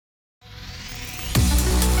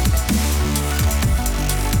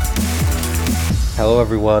Hello,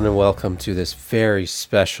 everyone, and welcome to this very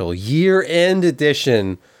special year-end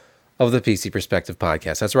edition of the PC Perspective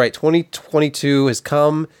Podcast. That's right, 2022 has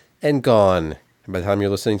come and gone. And by the time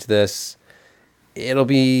you're listening to this, it'll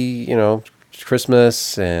be,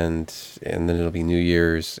 Christmas, and then it'll be New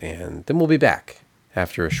Year's, and then we'll be back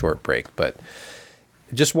after a short break. But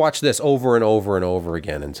just watch this over and over and over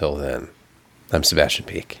again until then. I'm Sebastian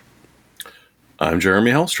Peak. I'm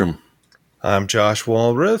Jeremy Hellstrom. I'm Josh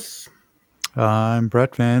Walrath. I'm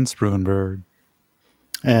Brett Van Spruenberg.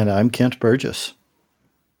 And I'm Kent Burgess.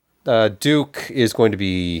 Duke is going to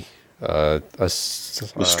be The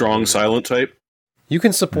strong silent type. You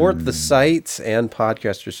can support the site and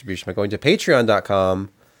podcast distribution by going to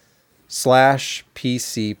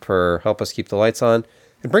patreon.com/PCPer. Help us keep the lights on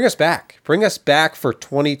and bring us back. Bring us back for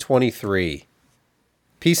 2023.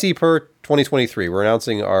 PCPer 2023. We're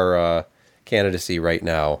announcing our candidacy right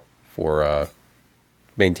now for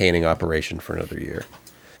maintaining operation for another year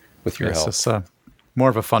with your help. It's more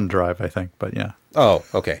of a fun drive, I think, but yeah. Oh,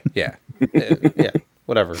 okay. Yeah. Yeah.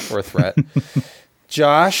 Whatever. Or a threat.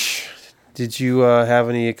 Josh, did you have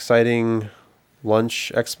any exciting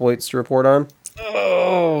lunch exploits to report on?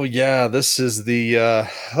 Oh, yeah. This is the...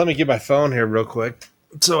 let me get my phone here real quick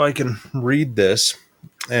so I can read this.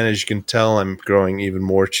 And as you can tell, I'm growing even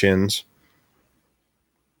more chins.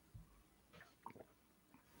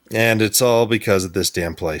 And it's all because of this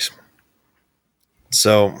damn place.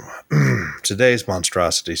 So, today's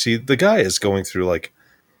monstrosity. See, the guy is going through like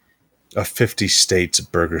a 50 states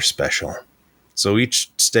burger special. So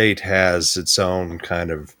each state has its own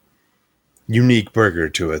kind of unique burger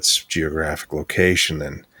to its geographic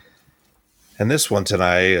location. And this one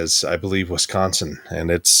tonight is, I believe, Wisconsin.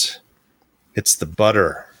 And it's the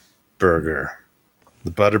Butter Burger.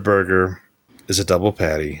 The Butter Burger is a double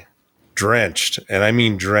patty, drenched, and I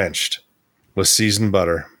mean drenched, with seasoned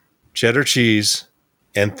butter, cheddar cheese,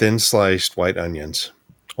 and thin sliced white onions.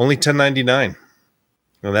 Only $10.99.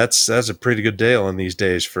 Now that's a pretty good deal in these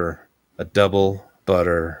days for a double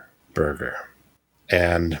butter burger.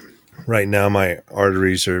 And right now my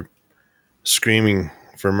arteries are screaming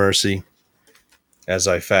for mercy as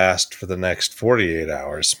I fast for the next 48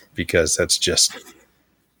 hours because that's just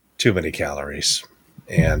too many calories.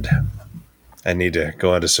 And I need to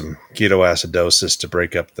go into some ketoacidosis to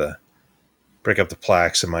break up the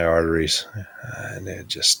plaques in my arteries. And it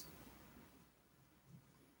just...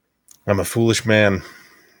 I'm a foolish man.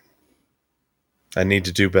 I need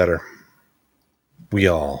to do better. We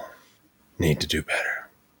all need to do better.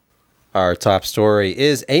 Our top story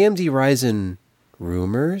is AMD Ryzen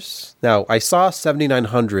rumors. Now, I saw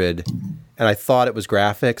 7900 and I thought it was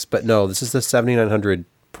graphics, but no, this is the 7900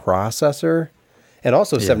 processor. And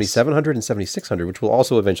also 7700 and 7600, which will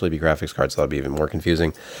also eventually be graphics cards, so that'll be even more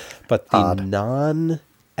confusing. But the non-X,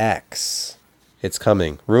 it's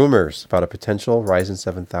coming. Rumors about a potential Ryzen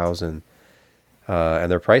 7000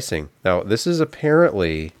 and their pricing. Now, this is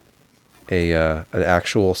apparently an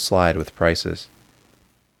actual slide with prices.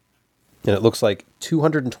 And it looks like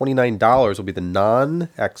 $229 will be the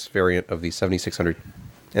non-X variant of the 7600.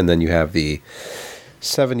 And then you have the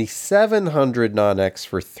 7700 non-X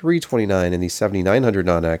for $329 and the 7900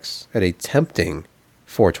 non-X at a tempting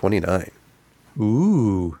 $429.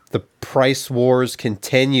 Ooh. The price wars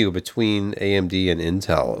continue between AMD and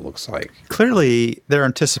Intel, it looks like. Clearly, they're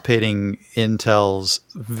anticipating Intel's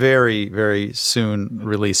very, very soon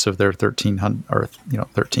release of their 1300 or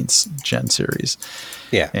 13th gen series.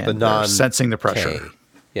 Yeah, and the non sensing the pressure. K.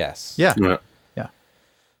 Yes. Yeah. Yeah.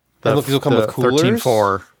 And look, these will come with coolers.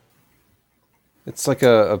 13.4. It's like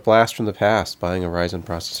a blast from the past, buying a Ryzen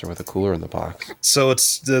processor with a cooler in the box. So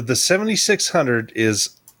it's the 7600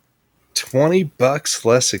 is $20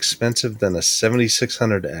 less expensive than a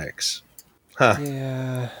 7600X. Huh.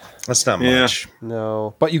 Yeah. That's not Yeah. much.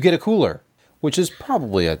 No. But you get a cooler, which is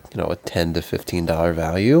probably a $10 to $15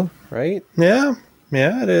 value, right? Yeah.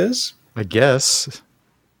 Yeah, it is. I guess.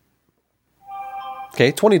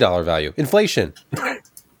 Okay, $20 value. Inflation.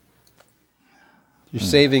 You're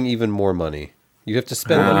saving even more money. You have to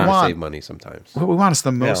spend money to save money sometimes. What we want is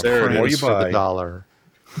the most there it frames is. for the dollar.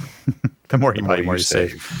 The more you buy, the more you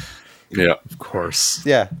save. Yeah. Of course.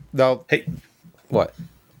 Yeah. No. Hey, What?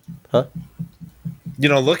 Huh?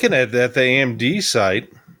 looking at the AMD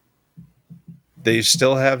site, they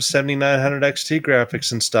still have 7900 XT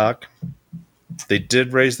graphics in stock. They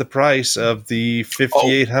did raise the price of the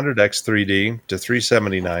 5800 X3D to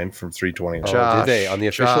 $379 from $329. Oh, did they? On the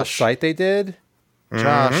official Josh. site they did?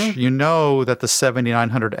 Josh, you know that the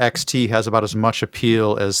 7900 XT has about as much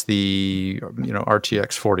appeal as the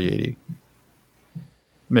RTX 4080.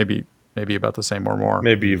 Maybe about the same or more.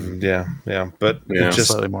 Maybe even, yeah. But Yeah. it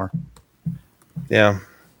just Slightly more. Yeah.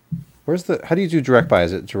 How do you do direct buy?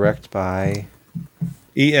 Is it direct buy?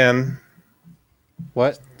 EN.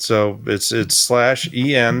 What? So it's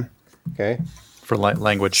 /EN Okay. For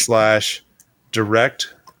language. /direct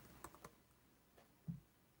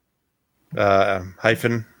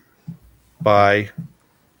hyphen buy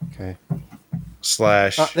Okay.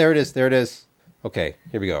 / There it is. There it is. Okay,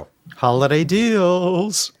 here we go. Holiday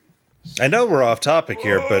deals. I know we're off topic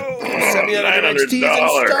here, but $7,900 XT is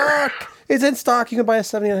in stock. It's in stock. You can buy a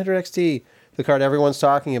 7900 XT, the card everyone's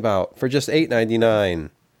talking about, for just $899.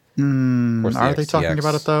 Are they talking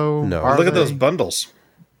about it though? No. look at those bundles.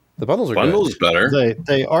 The bundles are Bundle good. is better.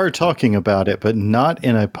 They are talking about it, but not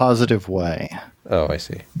in a positive way. Oh, I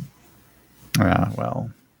see. Yeah,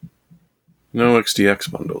 well, No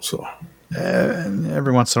XDX bundle, so.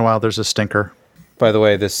 every once in a while there's a stinker. By the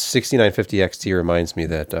way, this 6950 XT reminds me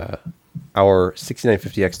that our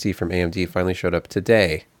 6950 XT from AMD finally showed up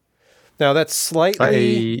today. Now that's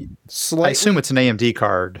slightly. I assume it's an AMD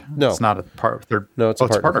card. No. It's not a part. No, it's a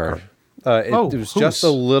partner card. It was just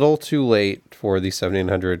a little too late for the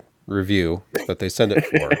 7900 review that they send it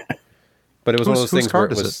for. But it was one of those things where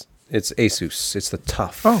it's Asus. It's the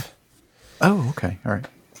Tough. Oh, okay. All right.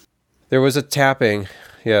 There was a tapping,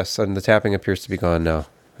 yes, and the tapping appears to be gone now.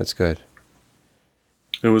 That's good.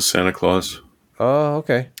 It was Santa Claus. Oh,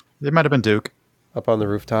 okay. It might have been Duke. Up on the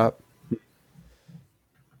rooftop.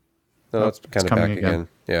 No, it's kind of back coming again.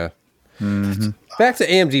 Yeah. Mm-hmm. Back to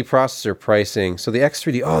AMD processor pricing. So the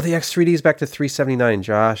X3D. Oh, the X3D is back to $379.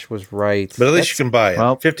 Josh was right. But at least you can buy it.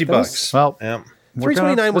 Well, $50. well, yeah.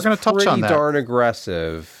 $329 was gonna touch pretty on that. darn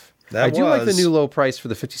aggressive. That I do like the was. new low price for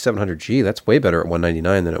the 5700G. That's way better at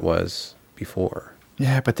 $199 than it was before.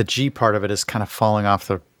 Yeah, but the G part of it is kind of falling off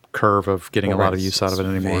the curve of getting a lot of use out of it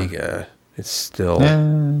anymore. Vega. It's still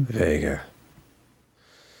Yeah. Vega.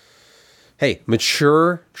 Hey,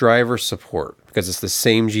 mature driver support, because it's the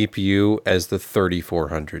same GPU as the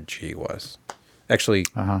 3400G was. Actually,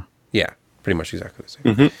 yeah, pretty much exactly the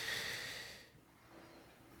same.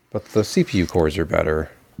 But the CPU cores are better.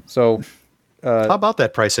 So, How about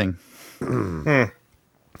that pricing? yeah,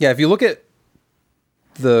 if you look at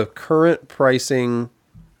the current pricing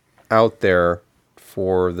out there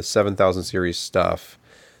for the 7000 series stuff,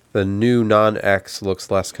 the new non-X looks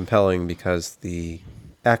less compelling because the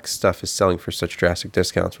X stuff is selling for such drastic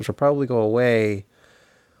discounts, which will probably go away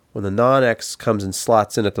when the non-X comes and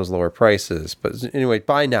slots in at those lower prices. But anyway,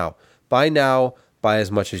 buy now. Buy now. Buy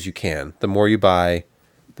as much as you can. The more you buy,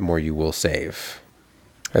 the more you will save.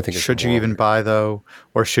 I think. Should you even buy though,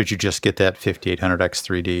 or should you just get that 5800X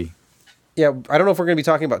 3D? Yeah, I don't know if we're going to be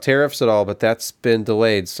talking about tariffs at all, but that's been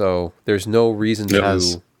delayed, so there's no reason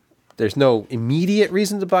to. There's no immediate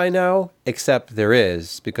reason to buy now, except there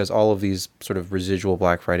is, because all of these sort of residual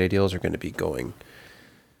Black Friday deals are going to be going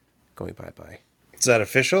bye-bye. Is that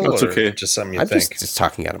official That's or okay. just something you I'm think? just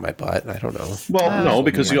talking out of my butt. I don't know. Well, no,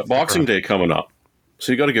 because you got Boxing Day coming up.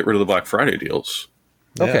 So you got to get rid of the Black Friday deals.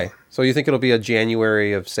 Okay, so you think it'll be a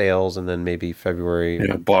January of sales and then maybe February?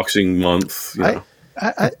 Yeah, Boxing month. You know.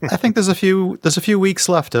 I think there's a few weeks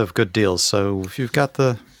left of good deals. So if you've got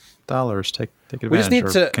the dollars, take advantage. We just need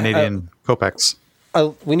or to Canadian Copex.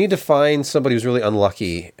 We need to find somebody who's really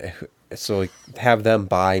unlucky, so have them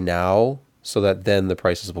buy now, so that then the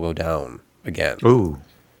prices will go down again. Ooh,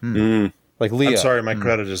 Like Leah. I'm sorry, my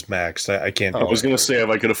credit is maxed. I can't. I was going to say if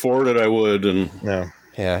I could afford it, I would. And No.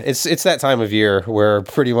 Yeah, it's that time of year where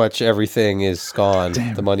pretty much everything is gone.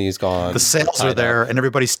 The money is gone. the sales are there and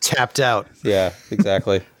everybody's tapped out. Yeah,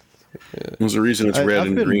 exactly. there's a reason it's red I've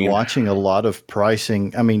and been green. watching a lot of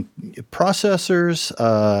pricing. I mean, processors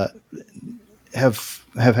have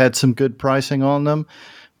had some good pricing on them,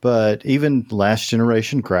 but even last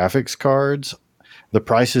generation graphics cards, the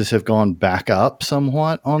prices have gone back up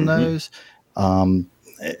somewhat on those.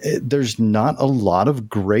 There's not a lot of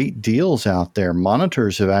great deals out there.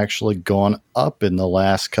 Monitors have actually gone up in the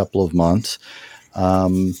last couple of months. Not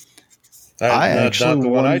the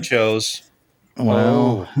one I won- chose.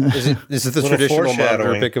 Well, Is it the Little traditional monitor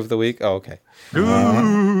foreshadowing. pick of the week? Oh, okay.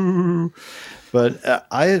 but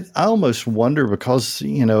I almost wonder, because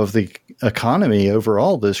of the economy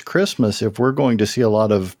overall this Christmas, if we're going to see a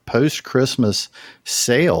lot of post-Christmas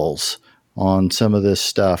sales on some of this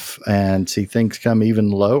stuff and see things come even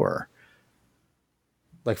lower.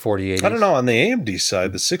 Like 4080. I don't know. On the AMD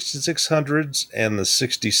side, the 6600s and the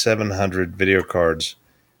 6700 video cards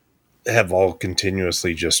have all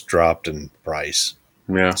continuously just dropped in price.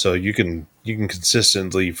 Yeah. So you can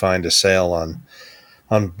consistently find a sale on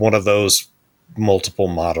one of those multiple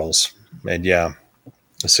models. And yeah,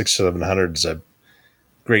 the 6700 is a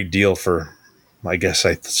great deal for, I guess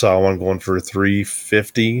I saw one going for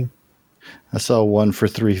 $350 I saw one for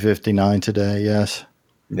 $359 today. Yes.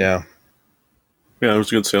 Yeah. Yeah, it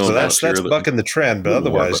was a good sale. So that's last year bucking the trend, but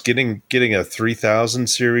otherwise, getting a 3000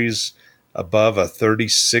 series above a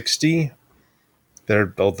 3060,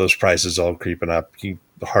 both those prices all creeping up.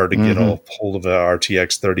 Hard to get a hold of a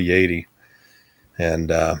RTX 3080,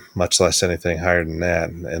 and much less anything higher than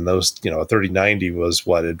that. And those, a 3090 was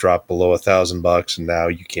what, it dropped below $1,000, and now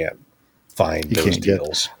you can't find those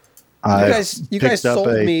deals. You guys sold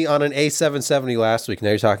me on an A770 last week. Now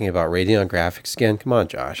you're talking about Radeon graphics again. Come on,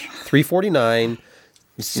 Josh. $349,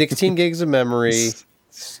 16 gigs of memory.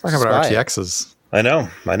 Talking about RTXs. I know,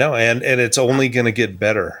 and it's only going to get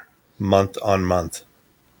better month on month,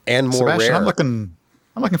 and more Sebastian, rare.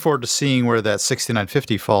 I'm looking forward to seeing where that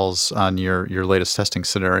 6950 falls on your latest testing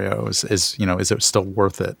scenario. Is it still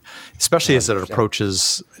worth it, especially as it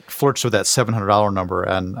flirts with that $700 number,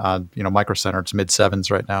 and Micro Center, it's mid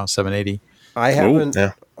sevens right now, 780. I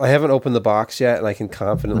haven't opened the box yet, and I can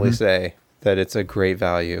confidently say that it's a great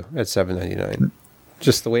value at $799.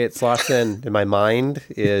 Just the way it slots in my mind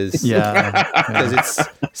is because it's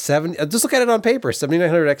 7. Just look at it on paper.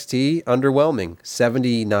 7900 XT, underwhelming.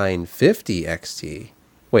 7950 XT.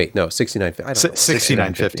 Wait, no, 6950. I don't know.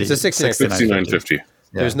 6950. It's a 6950. $69.50.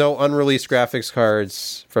 There's no unreleased graphics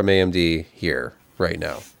cards from AMD here right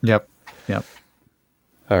now. Yep.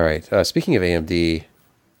 All right. Speaking of AMD,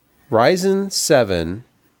 Ryzen 7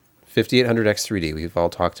 5800X3D. We've all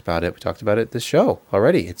talked about it. We talked about it this show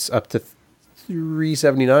already. It's up to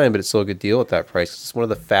 $379, but it's still a good deal at that price. It's one of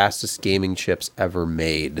the fastest gaming chips ever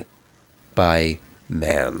made by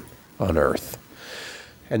man on Earth.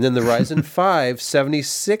 And then the Ryzen 5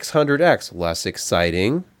 7600X, less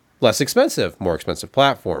exciting, less expensive, more expensive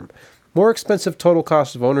platform, more expensive total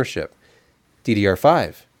cost of ownership,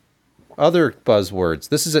 DDR5. Other buzzwords.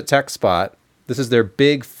 This is at TechSpot. This is their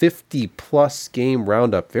big 50-plus game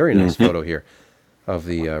roundup. Very nice photo here of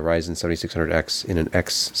the Ryzen 7600X in an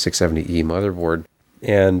X670E motherboard.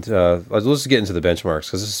 And let's just get into the benchmarks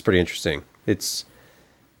because this is pretty interesting. It's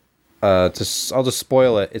I'll just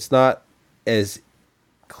spoil it. It's not as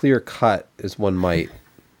clear cut as one might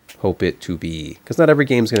hope it to be, because not every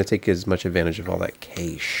game's going to take as much advantage of all that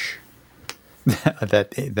cache.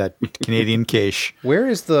 that Canadian cache. Where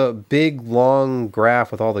is the big long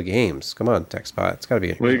graph with all the games? Come on, TechSpot. It's got to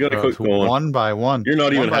be. Well, you got to quit going one by one. You're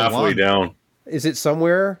not even halfway down. Is it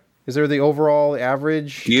somewhere? Is there the overall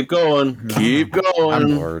average? Keep going. Keep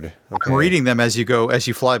going. Lord. I'm reading them as you go, as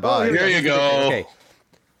you fly by. Here you go.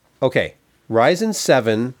 Okay. Ryzen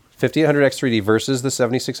 7 5800X3D versus the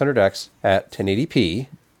 7600X at 1080p.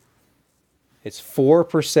 It's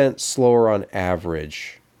 4% slower on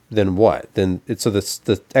average than what? So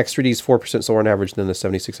the X3D is 4% slower on average than the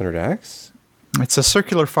 7600X? It's a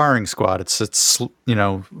circular firing squad. It's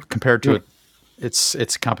compared to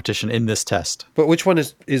its competition in this test. But which one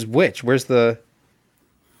is which? Where's the...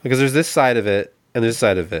 Because there's this side of it and this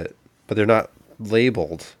side of it, but they're not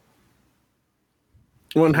labeled.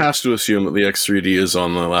 One has to assume that the X3D is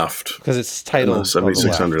on the left. Because it's titled the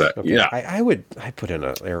 7600. Okay. Yeah. I put in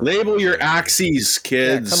a... Label your axes,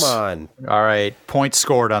 kids. Yeah, come on. All right. Point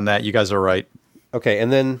scored on that. You guys are right. Okay,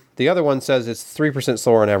 and then the other one says it's 3%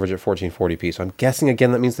 slower on average at 1440p. So I'm guessing,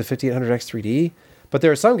 again, that means the 5800X3D. But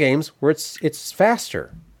there are some games where it's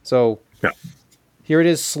faster. So here it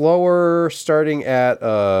is, slower starting at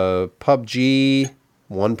PUBG,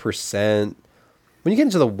 1%. When you get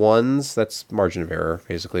into the ones, that's margin of error,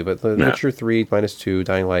 basically. But the Witcher 3, -2,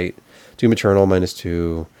 Dying Light, Doom Eternal,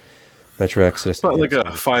 -2, Metro Exodus. But like a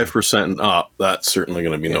 5% up, that's certainly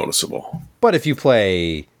going to be noticeable. But if you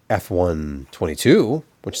play F1 22,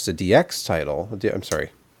 which is a DX title,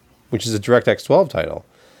 which is a DirectX 12 title,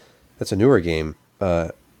 that's a newer game,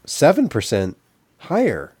 7%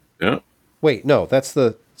 higher. Yeah. Wait, no, that's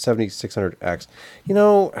the 7600X.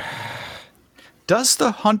 Does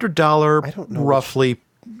the $100 roughly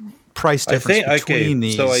price difference between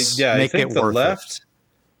these make it worth it?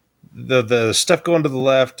 The stuff going to the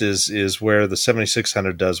left is where the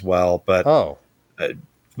 7600 does well, but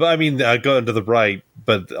I mean going to the right,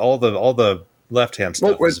 but all the left hand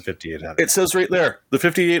stuff is 5800. It says right there, the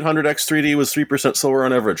 5800 X3D was 3% slower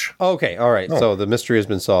on average. Okay, all right. So the mystery has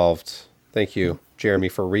been solved. Thank you, Jeremy,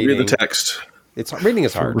 for reading. Read the text. Reading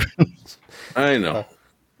is hard. I know.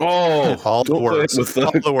 Oh, all the words. With the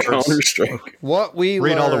Counter-Strike.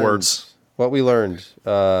 Read all the words. What we learned.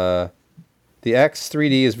 The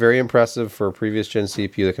X3D is very impressive for a previous gen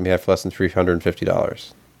CPU that can be had for less than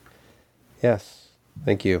 $350. Yes.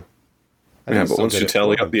 Thank you. Yeah, but once you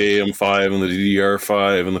tally up the AM5 and the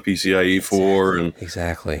DDR5 and the PCIe 4 and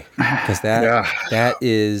exactly, because that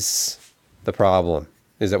is the problem.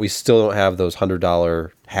 is that we still don't have those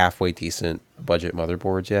 $100 halfway decent budget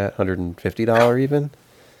motherboards yet, $150 even.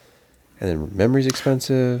 And then memory's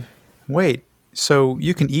expensive. Wait, so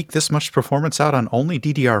you can eke this much performance out on only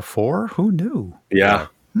DDR4? Who knew? Yeah.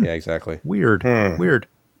 Yeah, exactly. Weird. Weird.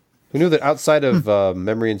 Who knew that outside of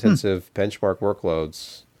memory-intensive benchmark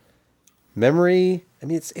workloads, memory, I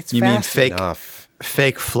mean, it's You mean fast fake enough.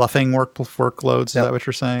 fake fluffing workloads? Is that what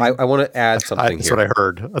you're saying? I want to add something That's here. what I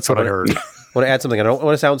heard. That's what I heard. I want to add something. I don't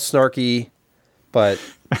want to sound snarky, but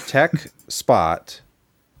TechSpot,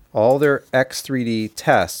 all their X3D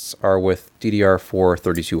tests are with DDR4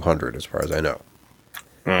 3200, as far as I know.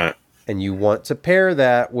 All right. And you want to pair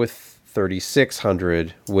that with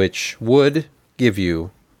 3600, which would give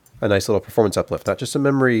you a nice little performance uplift, not just a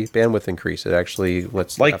memory bandwidth increase. It actually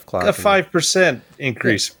lets Like F-clock a 5%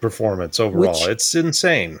 increase performance overall. Which- It's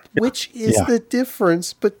insane. which is Yeah. the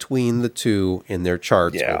difference between the two in their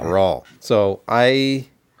charts Yeah. overall. So I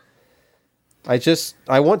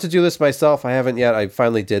want to do this myself. I haven't yet. I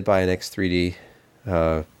finally did buy an X3D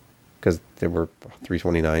because they were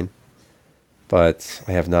 $329, but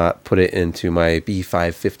I have not put it into my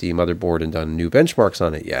B550 motherboard and done new benchmarks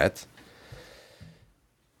on it yet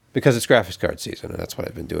because it's graphics card season, and that's what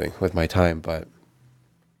I've been doing with my time. But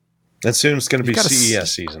And soon it's going to be got a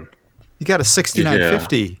CES season. You got a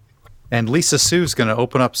 6950, and Lisa Sue's going to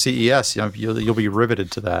open up CES. You'll be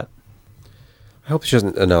riveted to that. I hope she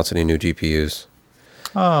doesn't announce any new GPUs.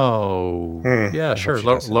 Oh, yeah, sure. she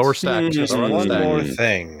doesn't. Lower stack. Just lower one stack. more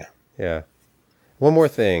thing. Yeah. One more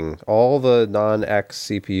thing. All the non-X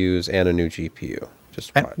CPUs and a new GPU.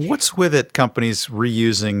 Just And watch. what's with it? Companies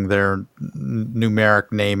reusing their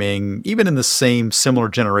numeric naming, even in the same similar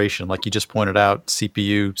generation, like you just pointed out,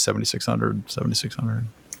 CPU 7600, 7600.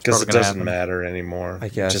 Because Probably it gonna doesn't happen. matter anymore. I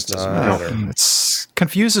guess It just doesn't not. matter. It's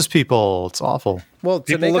confuses people. It's awful. Well, to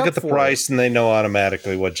People make look up at the for price it- and they know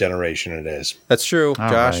automatically what generation it is. That's true.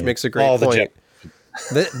 Josh right. makes a great All the point.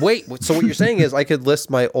 Wait, so what you're saying is I could list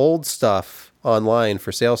my old stuff online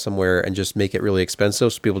for sale somewhere and just make it really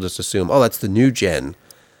expensive so people just assume, oh, that's the new gen.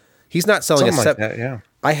 He's not selling Something a like that, yeah.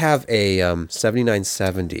 I have a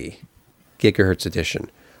 7970 gigahertz edition.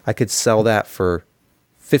 I could sell that for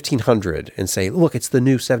 $1,500 and say, look, it's the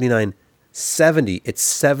new 7970. It's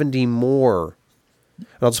 70 more. And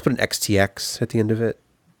I'll just put an XTX at the end of it.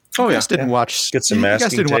 Oh, You yeah. guys didn't watch. Get some you guys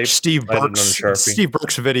masking didn't tape, watch Steve light it on Burke's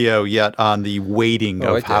Sharpie. video yet on the weighting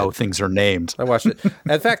Oh, I of how did. things are named. I watched it.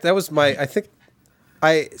 In fact, that was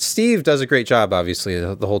Steve does a great job, obviously,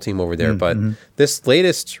 the whole team over there. But this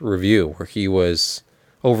latest review where he was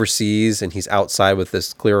overseas and he's outside with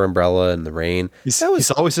this clear umbrella in the rain, He's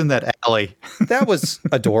always in that alley. that was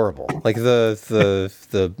adorable. Like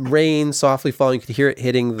the rain softly falling, you could hear it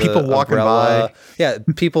hitting the People walking umbrella. by. Yeah,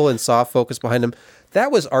 people in soft focus behind him. That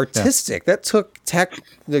was artistic. That took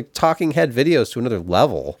the talking head videos to another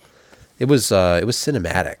level. It was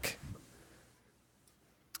cinematic.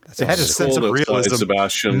 It had a sense of Cold outside, realism.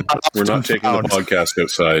 Sebastian. Not We're not often taking the found. podcast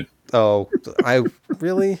outside. Oh, I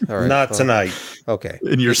really? All right. Not well, tonight. Okay.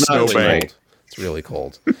 in your It's not snowbank. It's really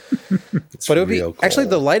cold. It's But it would be real actually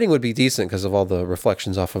the cold. lighting would be decent because of all the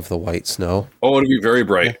reflections off of the white snow. Oh, it'd be very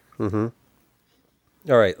bright. All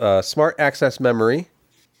right, smart access memory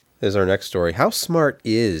is our next story. How smart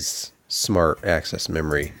is smart access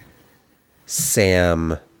memory?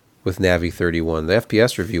 Sam with Navi 31. The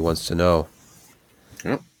FPS review wants to know.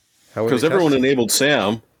 Yep. How would Because they everyone test it? enabled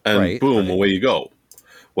Sam, and Right, boom, right. away you go.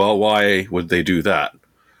 Well, why would they do that?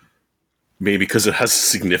 Maybe because it has a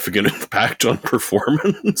significant impact on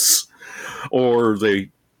performance, or they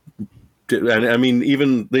did. And I mean,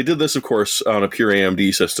 even they did this, of course, on a pure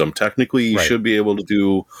AMD system. Technically, you Right. should be able to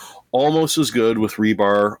do almost as good with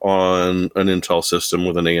rebar on an Intel system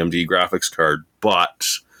with an AMD graphics card, but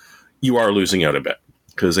you are losing out a bit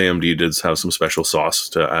because AMD did have some special sauce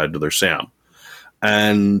to add to their SAM.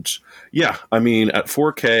 And yeah, I mean, at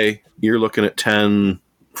 4K, you're looking at 10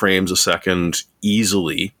 frames a second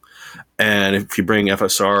easily. And if you bring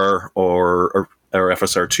FSR or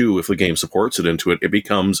FSR2, if the game supports it into it, it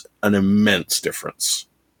becomes an immense difference.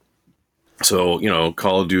 So,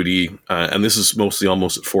 Call of Duty, and this is mostly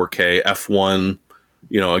almost at 4K, F1,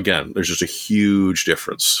 again, there's just a huge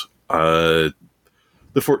difference.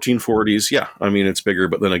 The 1440s, yeah, I mean, it's bigger,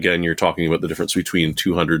 but then again, you're talking about the difference between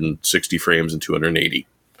 260 frames and 280.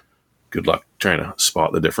 Good luck trying to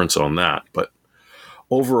spot the difference on that. But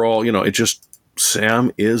overall,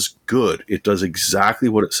 SAM is good. It does exactly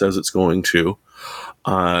what it says it's going to.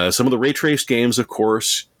 Some of the ray traced games, of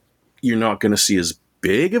course, you're not going to see as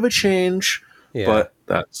big of a change, Yeah. but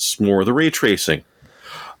that's more the ray tracing.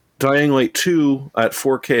 Dying Light 2 at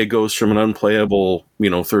 4K goes from an unplayable,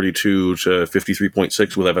 32 to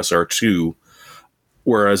 53.6 with FSR2,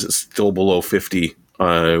 whereas it's still below 50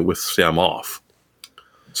 with SAM off.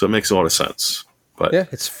 So it makes a lot of sense. But Yeah,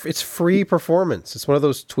 it's free performance. It's one of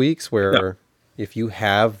those tweaks where if you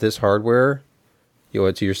have this hardware, you owe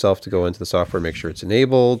it to yourself to go into the software, make sure it's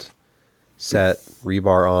enabled, set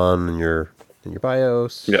rebar on in your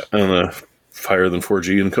BIOS. yeah, and higher than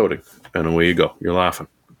 4G encoding, and away you go. You're laughing.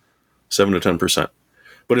 7 to 10%.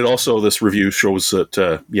 But it also, this review shows that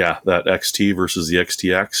that XT versus the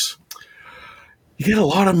XTX, you get a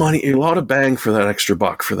lot of money, a lot of bang for that extra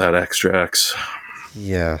buck for that extra X.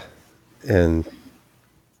 Yeah, and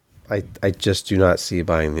I just do not see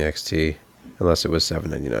buying the XT unless it was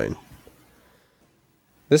 $799.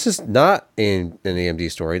 This is not an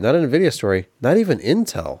AMD story, not an NVIDIA story, not even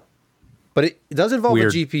Intel. But it does involve a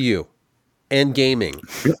GPU and gaming.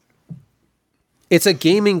 It's a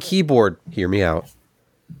gaming keyboard, hear me out,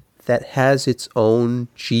 that has its own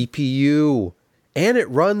GPU. And it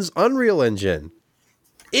runs Unreal Engine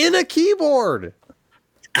in a keyboard.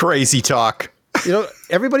 Crazy talk.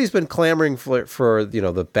 Everybody's been clamoring for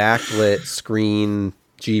the backlit screen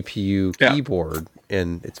GPU keyboard,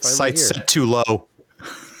 and it's finally Sights here. set too low.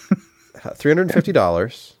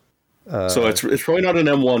 $350. So it's probably not an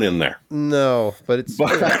M1 in there. No, but it's.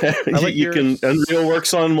 But Unreal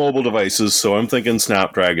works on mobile devices, so I'm thinking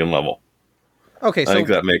Snapdragon level. Okay, so I think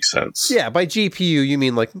that makes sense. yeah, by GPU you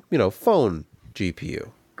mean like phone GPU,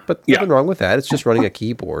 but nothing wrong with that. It's just running a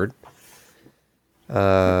keyboard.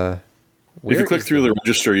 If you click through the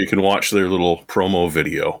register, you can watch their little promo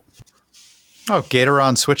video. Oh,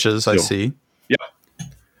 Gatoron switches, I see. Yeah.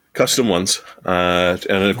 Custom ones. And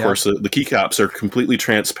of course, the keycaps are completely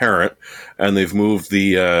transparent, and they've moved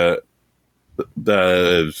the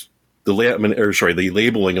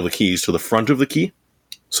labeling of the keys to the front of the key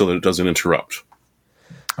so that it doesn't interrupt.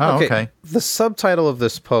 Oh, okay. The subtitle of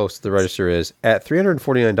this post, the register is, at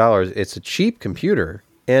 $349, it's a cheap computer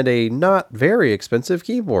and a not very expensive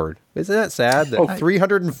keyboard. Isn't that sad that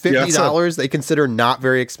 $350 they consider not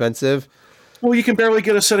very expensive? Well, you can barely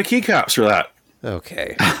get a set of keycaps for that.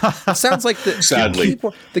 Okay. It sounds like Sadly.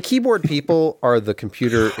 the keyboard people are the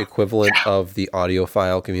computer equivalent of the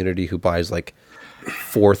audiophile community who buys like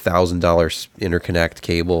 $4,000 interconnect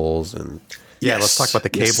cables and Let's talk about the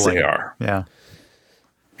cabling. Yes, they are. Yeah.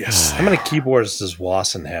 Yes. How many keyboards does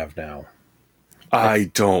Wasson have now? I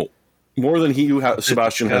don't. More than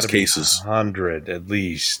Sebastian has cases. 100 at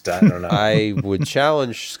least. I don't know. I would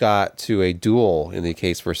challenge Scott to a duel in the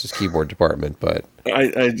case versus keyboard department, but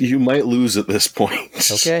you might lose at this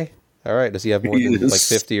point. okay. All right. Does he have more than like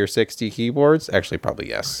 50 or 60 keyboards? Actually, probably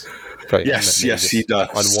yes. Probably Yes, he does.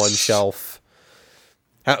 On one shelf.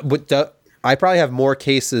 I probably have more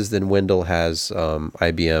cases than Wendell has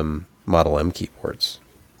IBM Model M keyboards.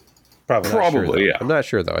 Probably, yeah. I'm not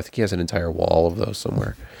sure, though. I think he has an entire wall of those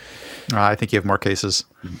somewhere. I think you have more cases.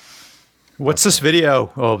 What's this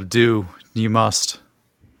video? Oh, you must.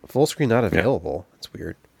 Full screen not available. It's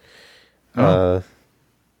weird.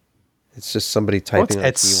 It's just somebody typing on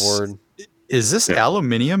a keyboard. Is this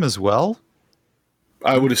aluminium as well?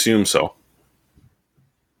 I would assume so.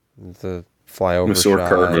 The flyover Mr. shot.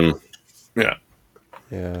 Carbon. Yeah.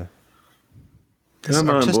 Yeah. This Come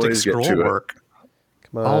on, artistic boys, get to scroll it. work.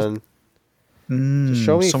 Come on. Just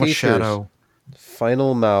show me so much features. shadow.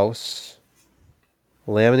 Final mouse.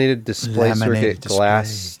 Laminated display circuit glass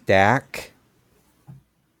stack.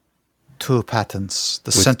 2 patents.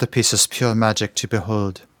 The centerpiece is pure magic to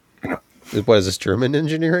behold. What is this, German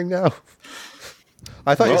engineering now?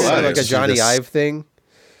 I thought you said like a Johnny Ive thing.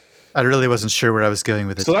 I really wasn't sure where I was going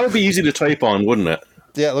with it. So that would be easy to type on, wouldn't it?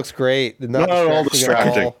 Yeah, it looks great. Not at all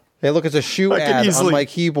distracting. Hey, look, it's a shoe ad on my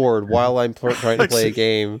keyboard while I'm trying to play a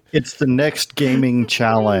game. It's the next gaming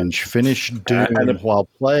challenge. Finish Doom while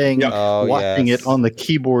playing, watching it on the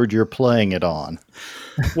keyboard you're playing it on.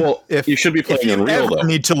 Well, you should be playing Unreal,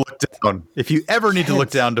 though. If you ever need to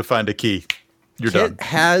look down to find a key, you're done. Kit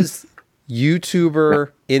has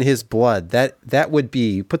YouTuber in his blood. That would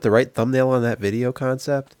be, you put the right thumbnail on that video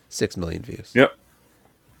concept, 6 million views. Yep.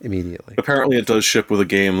 Immediately. Apparently it does ship with a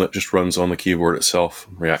game that just runs on the keyboard itself,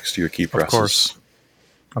 reacts to your key presses.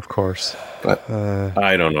 Of course. But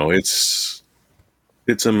I don't know. It's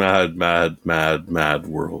a mad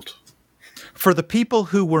world. For the people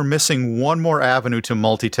who were missing one more avenue to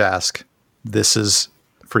multitask, this is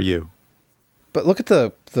for you. But look at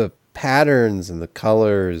the patterns and the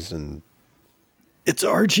colors and it's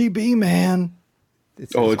RGB, man.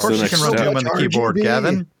 It's of course the you next can run step. Doom on the keyboard, RGB.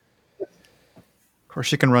 Gavin. Of course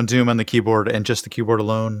you can run Doom on the keyboard and just the keyboard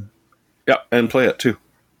alone. Yeah, and play it too.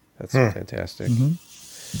 that's fantastic.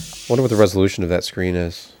 Wonder what the resolution of that screen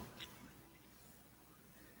is.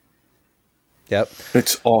 Yep.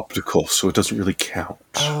 It's optical, so it doesn't really count.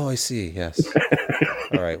 Oh, I see. Yes.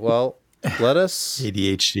 All right. Well,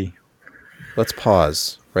 ADHD. let's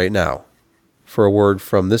pause right now for a word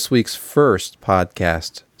from this week's first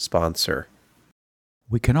podcast sponsor.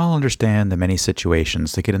 We can all understand the many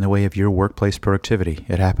situations that get in the way of your workplace productivity.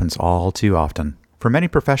 It happens all too often. For many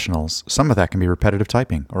professionals, some of that can be repetitive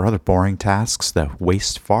typing or other boring tasks that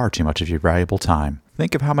waste far too much of your valuable time.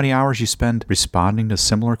 Think of how many hours you spend responding to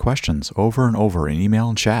similar questions over and over in email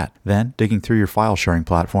and chat, then digging through your file sharing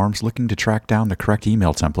platforms looking to track down the correct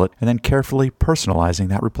email template, and then carefully personalizing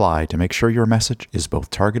that reply to make sure your message is both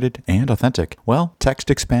targeted and authentic. Well, Text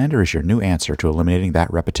Expander is your new answer to eliminating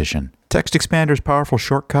that repetition. Text Expander's powerful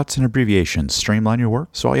shortcuts and abbreviations streamline your work,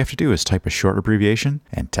 so all you have to do is type a short abbreviation,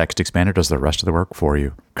 and Text Expander does the rest of the work for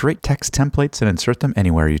you. Create text templates and insert them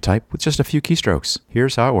anywhere you type with just a few keystrokes.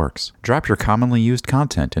 Here's how it works. Drop your commonly used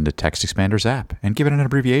content into Text Expander's app and give it an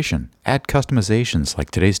abbreviation. Add customizations like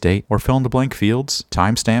today's date or fill in the blank fields,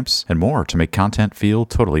 timestamps, and more to make content feel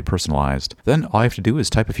totally personalized. Then all you have to do is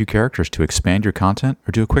type a few characters to expand your content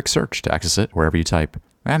or do a quick search to access it wherever you type.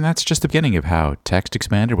 And that's just the beginning of how Text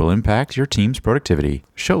Expander will impact your team's productivity.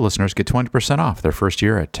 Show listeners get 20% off their first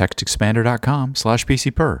year at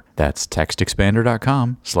textexpander.com/PCPer. That's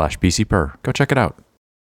textexpander.com/PCPer. Go check it out.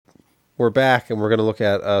 We're back, and we're going to look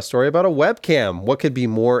at a story about a webcam. What could be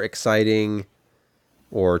more exciting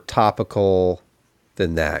or topical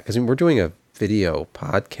than that? Because we're doing a video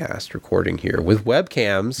podcast recording here with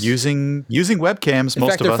webcams. Using webcams, In most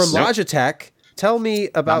fact, of they're us. from Logitech. Tell me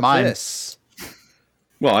about mine. this.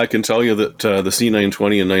 Well, I can tell you that the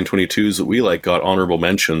C920 and 922s that we like got honorable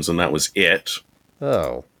mentions, and that was it.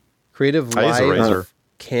 Oh. Creative I use a Live Razer.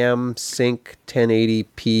 Cam Sync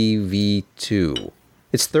 1080p V2.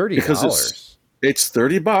 It's $30. Because it's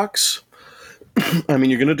 $30. I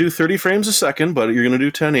mean, you're going to do 30 frames a second, but you're going to do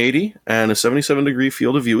 1080, and a 77-degree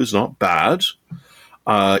field of view is not bad.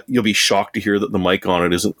 You'll be shocked to hear that the mic on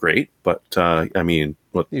it isn't great, but I mean,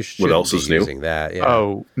 what else is new? Using that, yeah.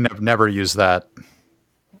 Oh, never use that.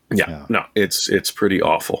 Yeah, no, it's pretty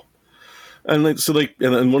awful. And and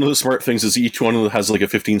then one of the smart things is each one has like a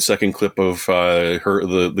 15-second clip of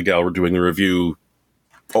the gal doing the review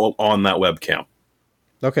all on that webcam.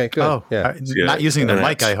 Okay, good. Oh, yeah. not using the And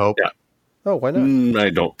mic, I hope. Yeah. Oh, why not?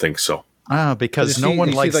 I don't think so. Because You no see- one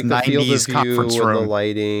you see, likes like, the field of 90s view conference and the room.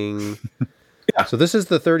 lighting. Yeah. So this is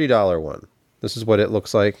the $30 one. This is what it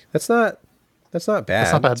looks like. That's not bad. That's not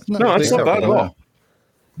bad. No, it's not bad at all.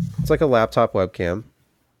 It's like a laptop webcam.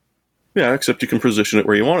 Yeah, except you can position it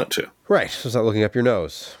where you want it to. Right. So it's not looking up your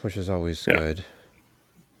nose, which is always Yeah. good.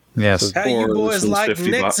 Yes. How you Or boys this one's like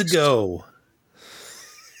 $50. Mexico?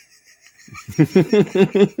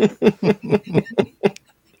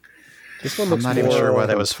 This one I'm looks not even more sure why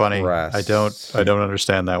that was funny. compressed. I don't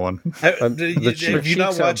understand that one. The Have you not cheeks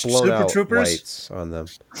have watched blown Super out Troopers? whites on them.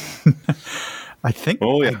 I think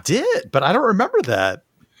Oh, yeah. I did, but I don't remember that.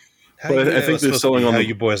 How But you- I think it's they're supposed to selling be on how the-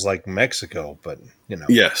 you boys like Mexico, but you know.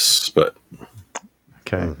 Yes, but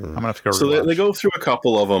Okay. I'm going to have to go so rewatch. they go through a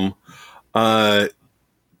couple of them.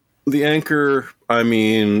 The anchor, I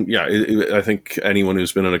mean, yeah, I think anyone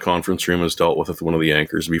who's been in a conference room has dealt with one of the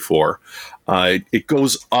anchors before. It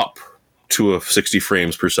goes up to a 60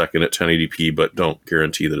 frames per second at 1080p, but don't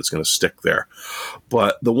guarantee that it's going to stick there.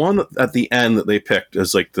 But the one at the end that they picked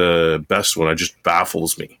as like the best one, it just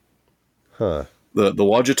baffles me. Huh. The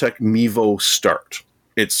Logitech Mevo Start.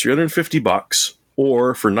 It's $350,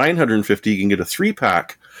 or for $950 you can get a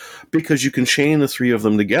 3-pack because you can chain the three of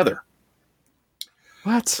them together.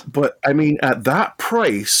 What? But I mean, at that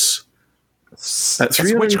price, at That's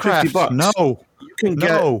 $350, witchcraft. No. you can get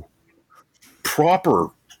No. proper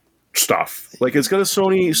stuff. Like it's got a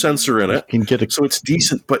Sony sensor in it, You can get a so it's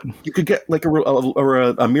decent. But you could get like a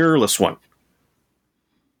mirrorless one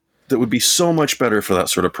that would be so much better for that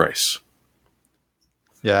sort of price.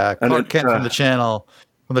 Yeah, And Clark it, Kent from the channel,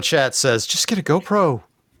 from the chat says, just get a GoPro.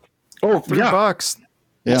 Oh $30.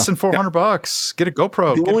 Yeah. Less than $400. Get a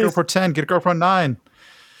GoPro. The Get a only- GoPro 10. Get a GoPro 9.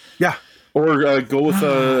 yeah. Or go with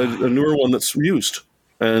a newer one that's used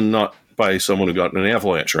and not by someone who got in an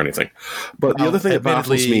avalanche or anything. But the other thing that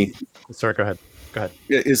baffles me Sorry, go ahead. Go ahead.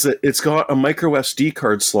 is that it's got a micro SD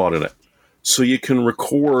card slot in it. So you can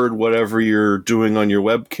record whatever you're doing on your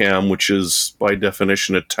webcam, which is by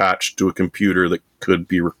definition attached to a computer that could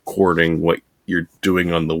be recording what you're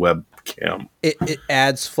doing on the webcam. It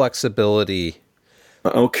adds flexibility.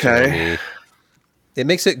 Okay. It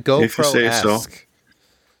makes it If you say so. GoPro-esque.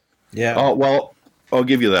 Yeah. Oh, well, I'll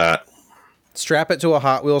give you that. Strap it to a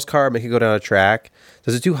Hot Wheels car, make it go down a track.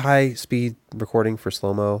 Does it do high speed recording for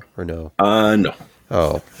slow mo or no? No.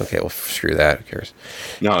 Oh, okay. Well, screw that. Who cares?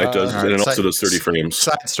 No, it does. All And right, it also does 30 frames.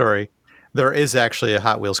 Side story. There is actually a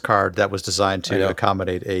Hot Wheels card that was designed I know. to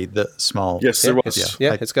accommodate the small. Yes, there was.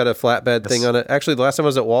 Yeah, it's got a flatbed thing on it. Actually, the last time I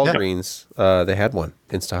was at Walgreens, they had one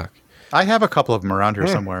in stock. I have a couple of them around here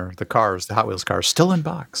somewhere. The Hot Wheels cars, still in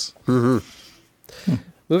box. Moving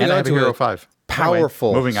And I on have a to Hero a 5. powerful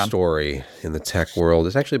Anyway, moving on. story in the tech world.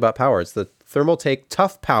 It's actually about power. It's the Thermaltake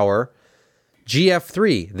Tough Power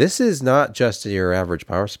GF3. This is not just your average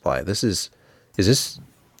power supply. Is this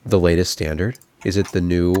the latest standard? Is it the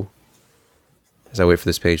new? As I wait for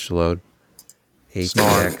this page to load,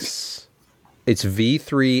 ATX. It's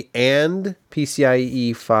V3 and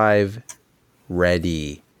PCIe 5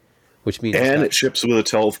 ready, which means And it ships with a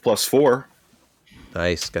 12 plus 4.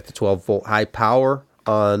 nice. Got the 12 volt high power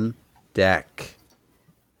on deck.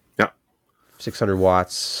 Yeah. 600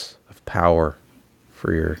 watts of power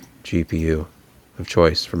for your GPU of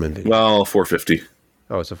choice from NVIDIA. Well, 450.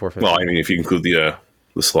 Oh, it's a 450. Well, I mean, if you include the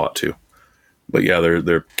slot too. But yeah,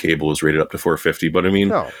 their cable is rated up to 450. But I mean,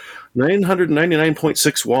 No.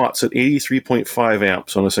 999.6 watts at 83.5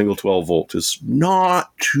 amps on a single 12 volt is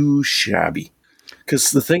not too shabby.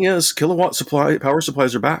 Because the thing is, power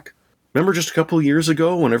supplies are back. Remember just a couple of years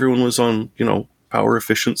ago when everyone was on, power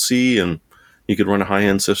efficiency and you could run a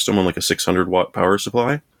high-end system on like a 600 watt power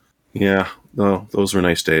supply? Yeah, no, those were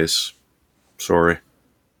nice days. Sorry.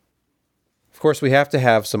 Of course, we have to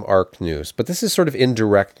have some ARC news, but this is sort of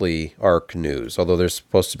indirectly ARC news, although there's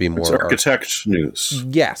supposed to be more It's architect news.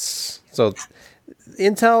 Yes. So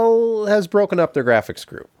Intel has broken up their graphics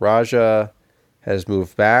group. Raja has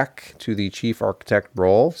moved back to the chief architect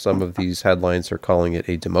role. Some of these headlines are calling it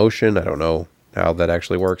a demotion. I don't know how that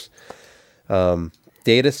actually works.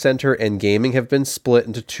 Data center and gaming have been split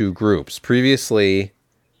into two groups. Previously,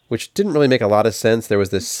 which didn't really make a lot of sense, there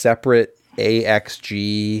was this separate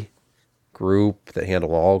AXG group that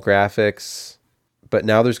handled all graphics. But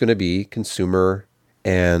now there's going to be consumer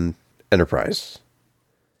and enterprise.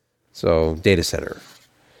 So data center.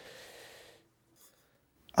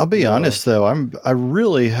 I'll be honest though, I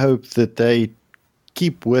really hope that they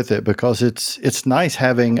keep with it because it's nice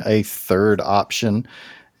having a third option.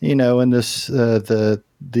 In this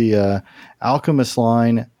the Alchemist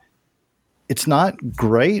line, it's not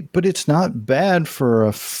great, but it's not bad for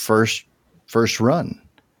a first run.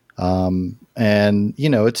 And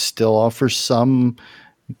it still offers some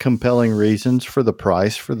compelling reasons for the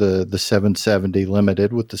price for the 770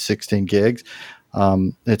 limited with the 16 gigs.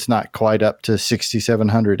 It's not quite up to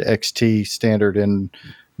 6700 XT standard in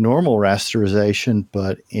normal rasterization,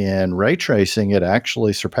 but in ray tracing, it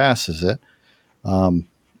actually surpasses it.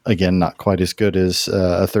 Again, not quite as good as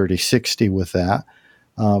a 3060 with that.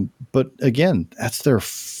 But again, that's their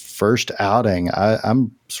first outing.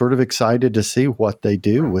 I'm sort of excited to see what they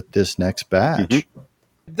do with this next batch. Mm-hmm.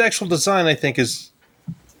 The actual design, I think, is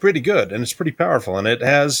pretty good and it's pretty powerful and it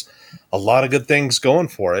has a lot of good things going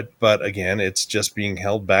for it. But again, it's just being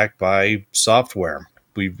held back by software.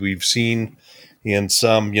 We've seen in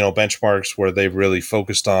some benchmarks where they've really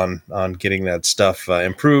focused on getting that stuff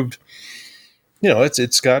improved.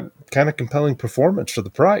 It's got kind of compelling performance for the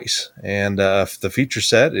price, and the feature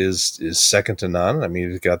set is second to none. I mean,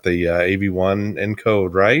 it's got the AV1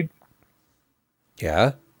 encode, right?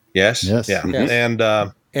 Yeah. Yes. Yes. Yeah.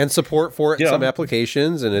 Yes. And support for it in Yeah. some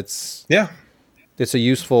applications, and it's a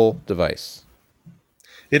useful device.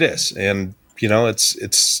 It is, and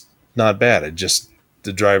it's not bad. It just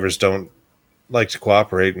the drivers don't like to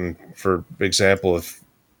cooperate, and for example, if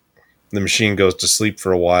the machine goes to sleep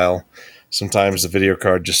for a while, sometimes the video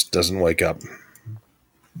card just doesn't wake up.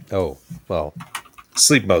 Oh, well,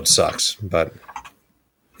 Sleep mode sucks, but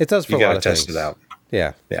it does for you a lot gotta of test things. it out.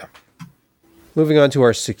 Yeah. Yeah. Moving on to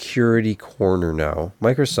our security corner now.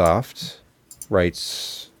 Microsoft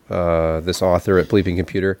writes, this author at Bleeping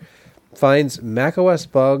Computer finds macOS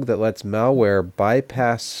bug that lets malware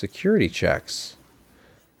bypass security checks.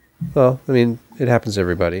 Well, I mean, it happens to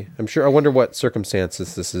everybody. I wonder what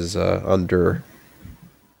circumstances this is under.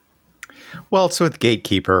 Well, it's with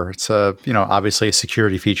Gatekeeper. It's obviously a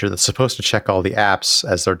security feature that's supposed to check all the apps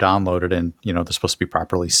as they're downloaded, and they're supposed to be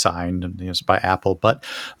properly signed and it's by Apple. But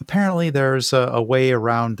apparently, there's a way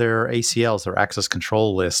around their ACLs, their access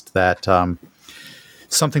control list, that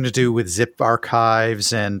something to do with zip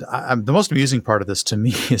archives. And the most amusing part of this to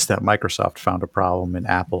me is that Microsoft found a problem in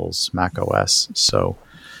Apple's Mac OS. So,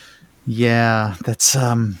 yeah, that's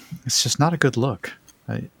it's just not a good look.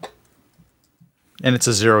 And it's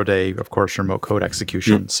a 0-day, of course, remote code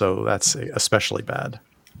execution, so that's especially bad.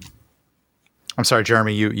 I'm sorry,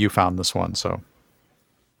 Jeremy, you found this one, so.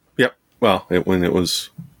 Yep. when it was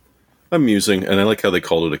amusing, and I like how they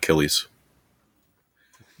called it Achilles.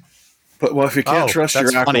 But if you can't trust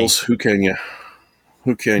your Ackles, who can you?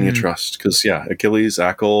 Who can you trust? Because Achilles,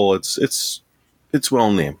 Ackle, it's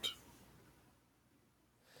well named.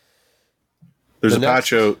 There's a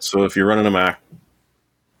patch out, so if you're running a Mac,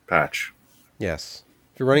 patch. Yes.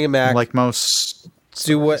 If you're running a Mac, like most,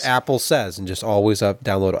 do what Apple says and just always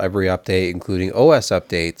download every update, including OS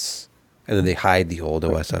updates, and then they hide the old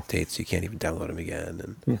OS updates, so you can't even download them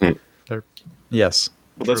again. And yes.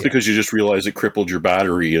 Well, that's because you just realized it crippled your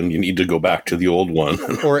battery, and you need to go back to the old one.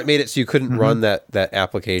 Or it made it so you couldn't run that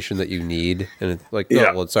application that you need, and it's like,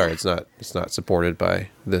 it's not supported by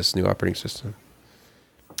this new operating system.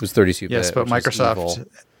 It was 32-bit. Yes, but Microsoft,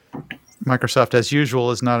 as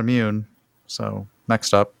usual, is not immune. So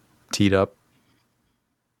next up, teed up.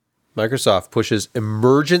 Microsoft pushes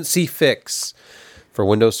emergency fix for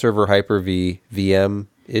Windows Server Hyper-V VM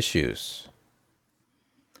issues.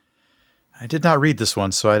 I did not read this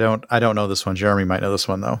one, so I don't know this one. Jeremy might know this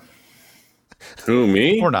one though. Who,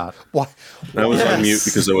 me? Or not. What? I was on mute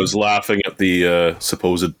because I was laughing at the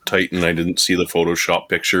supposed Titan. I didn't see the Photoshop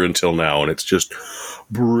picture until now, and it's just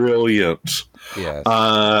brilliant. Yes.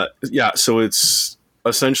 So it's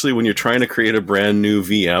essentially when you're trying to create a brand new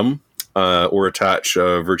VM or attach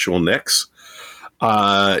virtual NICs,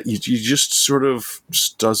 you just sort of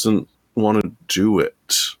just doesn't want to do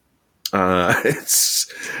it.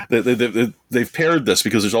 They've paired this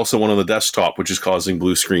because there's also one on the desktop which is causing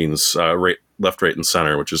blue screens left, right, and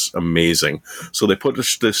center, which is amazing. So they put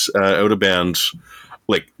this out of band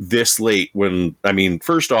like this late. When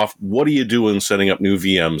first off, what are you doing setting up new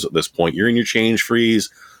VMs at this point? You're in your change freeze.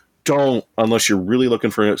 Don't, unless you're really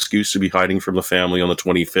looking for an excuse to be hiding from the family on the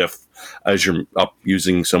 25th as you're up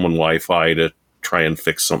using someone Wi-Fi to try and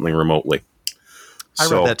fix something remotely. I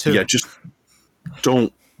read that too. Yeah, just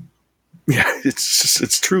don't. Yeah,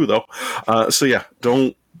 it's true though.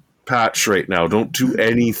 Don't patch right now. Don't do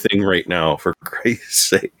anything right now, for Christ's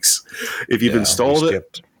sakes. If you've installed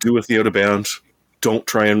it, do with the out of band. Don't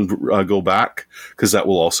try and go back, because that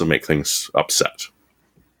will also make things upset.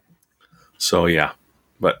 So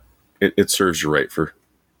but it serves you right for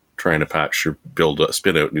trying to patch or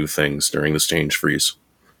spin out new things during the change freeze.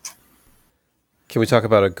 Can we talk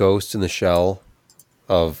about a ghost in the shell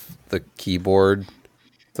of the keyboard?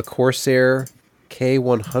 The Corsair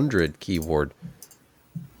K100 keyboard.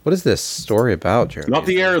 What is this story about, Jeremy? Not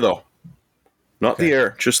the Air, though. Not the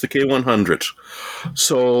Air, just the K100.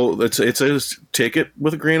 So it's take it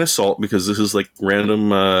with a grain of salt, because this is like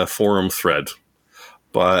random forum thread.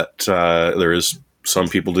 But some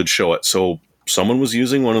people did show it. So someone was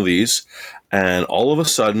using one of these, and all of a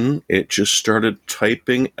sudden it just started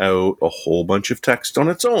typing out a whole bunch of text on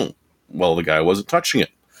its own. Well, the guy wasn't touching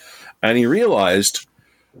it. And he realized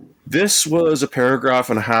this was a paragraph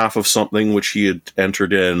and a half of something which he had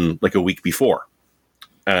entered in like a week before,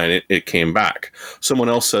 and it came back. Someone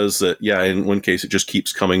else says that, in one case, it just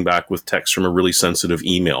keeps coming back with text from a really sensitive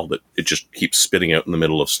email that it just keeps spitting out in the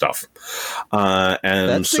middle of stuff.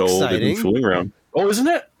 That's so exciting. They've been fooling around. Oh, isn't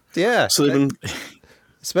it? Yeah. So they've been,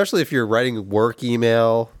 especially if you're writing work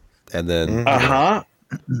email and then and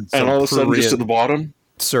all of a sudden, just at the bottom,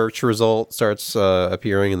 search result starts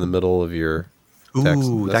appearing in the middle of your text.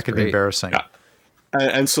 Ooh, that could be embarrassing. Yeah.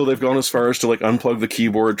 And so they've gone as far as to unplug the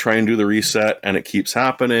keyboard, try and do the reset, and it keeps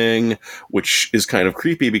happening, which is kind of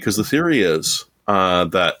creepy, because the theory is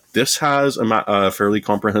that this has a fairly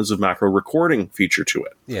comprehensive macro recording feature to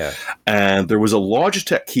it. Yeah. And there was a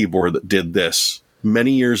Logitech keyboard that did this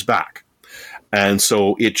many years back. And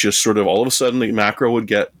so it just sort of all of a sudden the macro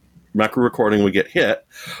recording would get hit.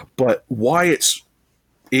 But why it's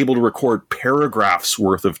able to record paragraphs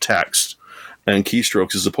worth of text and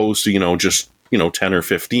keystrokes as opposed to, just 10 or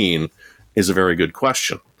 15 is a very good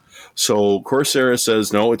question. So Corsair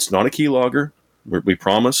says, no, it's not a keylogger. We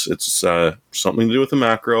promise it's something to do with the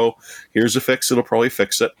macro. Here's a fix. It'll probably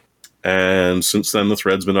fix it. And since then, the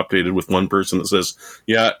thread's been updated with one person that says,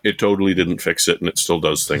 yeah, it totally didn't fix it, and it still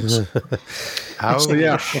does things. So,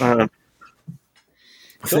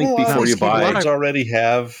 think before you buy. Keyboards already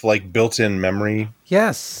have built-in memory.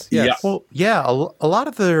 Yes. Yeah. Well, a lot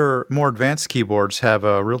of their more advanced keyboards have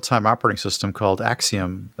a real-time operating system called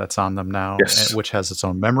Axiom that's on them now, which has its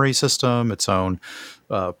own memory system, its own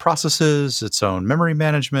processes, its own memory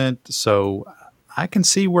management. So I can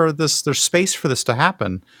see where there's space for this to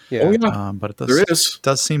happen. Yeah. But There is. It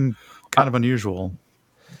does seem kind of unusual.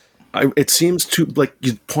 It seems to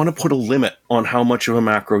you want to put a limit on how much of a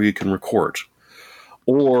macro you can record.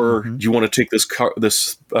 Or you want to take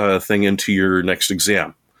this thing into your next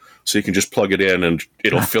exam. So you can just plug it in and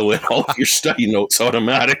it'll fill in all of your study notes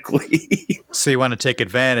automatically. So you want to take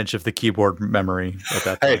advantage of the keyboard memory at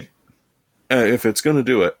that point. Hey, if it's going to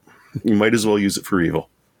do it, you might as well use it for evil.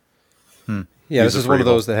 Yeah, Use this it is for one of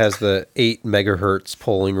evil. those that has the 8 megahertz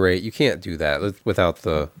polling rate. You can't do that without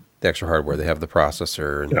the extra hardware. They have the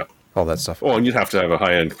processor and Yeah. all that stuff. Oh, and you'd have to have a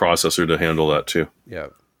high-end processor to handle that too. Yeah.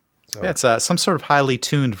 So, Yeah, it's some sort of highly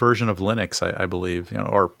tuned version of Linux, I believe,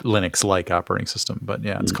 or Linux-like operating system. But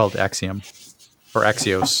yeah, it's called Axiom or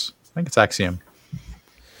Axios. I think it's Axiom.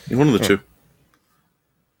 One of the two.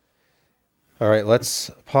 all right, let's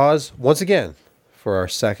pause once again for our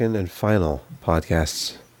second and final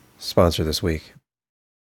podcast sponsor this week.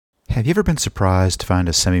 Have you ever been surprised to find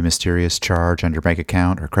a semi-mysterious charge on your bank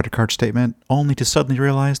account or credit card statement, only to suddenly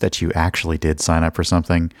realize that you actually did sign up for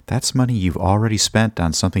something? That's money you've already spent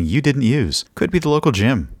on something you didn't use. Could be the local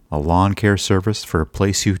gym, a lawn care service for a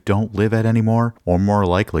place you don't live at anymore, or more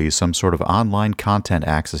likely, some sort of online content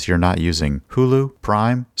access you're not using. Hulu,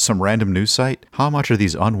 Prime, some random news site? How much are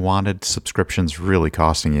these unwanted subscriptions really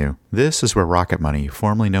costing you? This is where Rocket Money,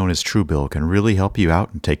 formerly known as Truebill, can really help you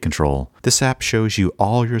out and take control. This app shows you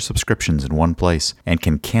all your subscriptions in one place and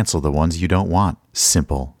can cancel the ones you don't want.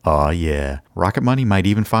 Simple. Aw, yeah. Rocket Money might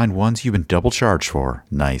even find ones you've been double charged for.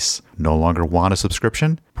 Nice. No longer want a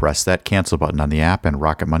subscription? Press that cancel button on the app and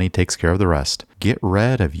Rocket Money takes care of the rest. Get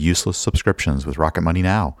rid of useless subscriptions with Rocket Money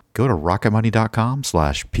now. Go to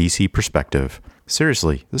rocketmoney.com/PC Perspective.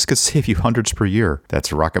 Seriously, this could save you hundreds per year. That's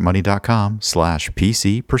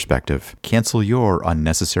rocketmoney.com/PC Perspective. Cancel your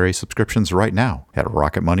unnecessary subscriptions right now at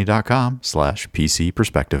rocketmoney.com/PC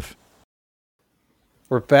Perspective.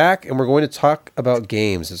 We're back and we're going to talk about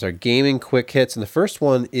games. It's our gaming quick hits, and the first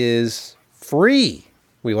one is free.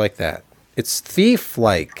 We like that. It's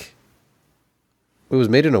Thief-like. It was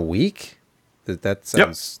made in a week? That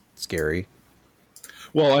sounds scary.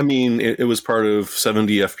 Well, I mean, it was part of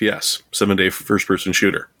 70 FPS, 7-day first-person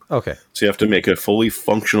shooter. Okay. So you have to make a fully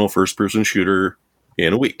functional first-person shooter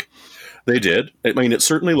in a week. They did. I mean, it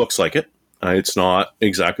certainly looks like it. It's not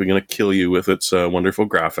exactly going to kill you with its wonderful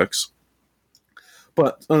graphics.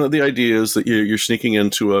 But the idea is that you're sneaking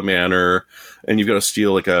into a manor and you've got to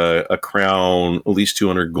steal like a crown, at least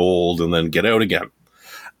 200 gold, and then get out again.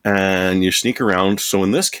 And you sneak around. So in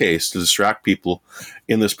this case, to distract people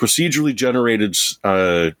in this procedurally generated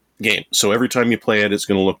game. So every time you play it, it's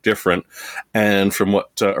going to look different. And from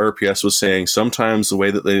what RPS was saying, sometimes the way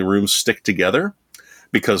that the rooms stick together,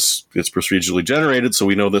 because it's procedurally generated, so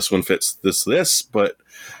we know this one fits this, but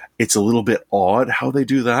it's a little bit odd how they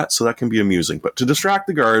do that, so that can be amusing. But to distract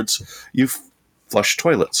the guards, you flush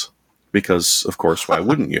toilets, because, of course, why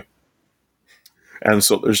wouldn't you? And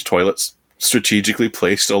so there's toilets strategically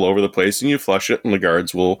placed all over the place, and you flush it, and the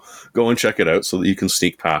guards will go and check it out so that you can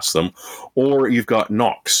sneak past them. Or you've got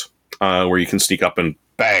knocks, where you can sneak up and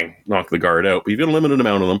bang, knock the guard out. But you've got a limited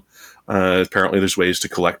amount of them. Apparently there's ways to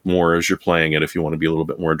collect more as you're playing it if you want to be a little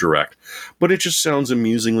bit more direct. But it just sounds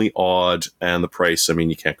amusingly odd, and the price, I mean,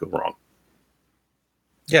 you can't go wrong.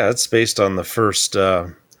 Yeah, it's based on the first,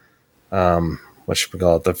 what should we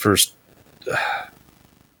call it? The first,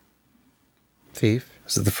 Thief.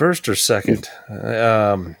 is it the first or second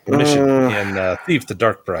mission in Thief, the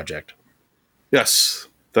Dark Project? Yes,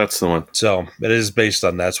 that's the one. So it is based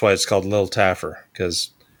on that's why it's called Lil Taffer, because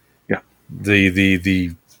Yeah.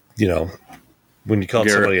 the you know, when you call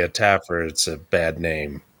Garrett. somebody a Taffer, it's a bad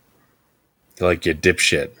name. Like you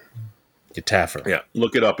dipshit, you Taffer. Yeah,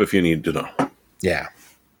 look it up if you need to know. Yeah.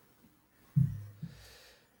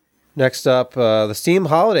 Next up, the Steam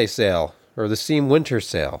Holiday Sale, or the Steam Winter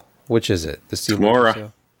Sale. Which is it? The Steam Tomorrow. Winter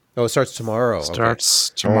Sale? Oh, it starts tomorrow. Okay.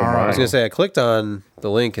 Starts I tomorrow. was going to say, I clicked on the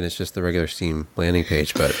link, and it's just the regular Steam landing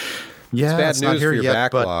page, but Yeah, bad it's not news here for your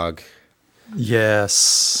yet, but backlog.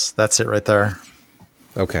 yes, that's it right there.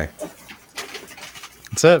 Okay.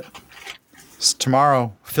 That's it. It's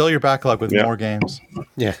tomorrow. Fill your backlog with Yeah. more games.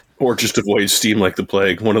 Yeah. Or just avoid Steam like the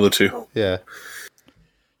plague, one of the two. Yeah.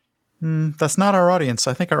 That's not our audience.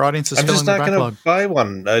 I think our audience is I'm filling just their not going backlog. to buy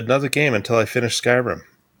another game until I finish Skyrim.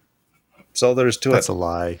 That's all there is to That's it. a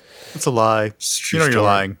lie. That's a lie. It's a true You know you're story.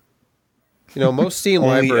 lying. You know, most Steam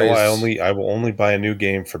Only, libraries... I will only buy a new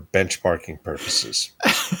game for benchmarking purposes.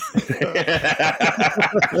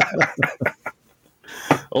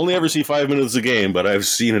 Only ever see 5 minutes a game, but I've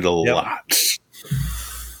seen it a lot.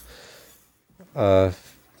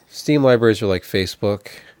 Steam libraries are like Facebook.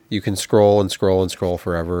 You can scroll and scroll and scroll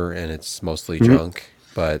forever, and it's mostly junk.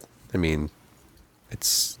 But, I mean,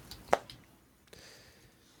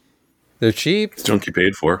 they're cheap. It's junk you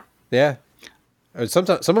paid for. Yeah.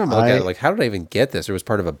 Sometimes some of them look at I- it like, how did I even get this? It was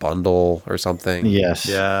part of a bundle or something. Yes.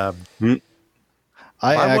 Yeah.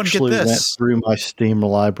 I Buy one, get actually went this. through my Steam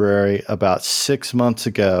library about 6 months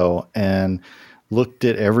ago and looked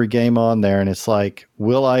at every game on there, and it's like,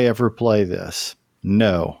 will I ever play this?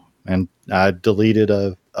 No. And I deleted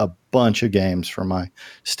a bunch of games from my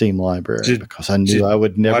Steam library because I knew I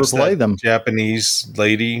would never Watch play that them. Japanese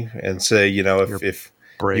lady and say, if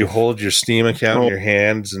brave. you hold your Steam account in your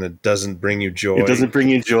hands and it doesn't bring you joy, It doesn't bring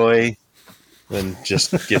you joy. then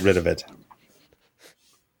just get rid of it.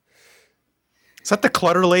 Is that the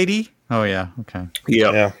clutter lady? Oh yeah. Okay.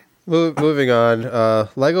 Yeah. Yeah. Moving on,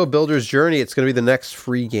 Lego Builder's Journey. It's going to be the next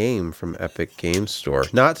free game from Epic Games Store.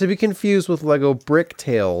 Not to be confused with Lego Brick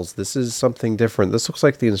Tales. This is something different. This looks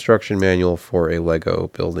like the instruction manual for a Lego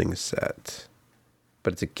building set,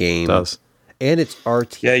 but it's a game. It does. And it's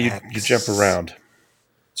RTX. Yeah, you jump around.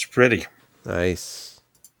 It's pretty. Nice.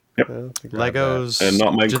 Yep. Legos And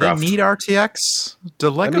not Do they Minecraft. need RTX?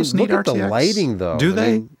 Do Legos need look RTX? at the lighting, though. Do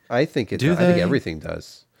they? I think it. Do I think they? everything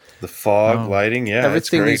does. The fog lighting, yeah, Everything it's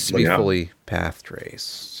great. needs to be Yeah. fully path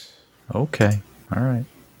traced. Okay. All right.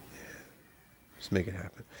 Just make it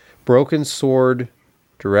happen. Broken Sword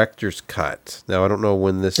Director's Cut. Now, I don't know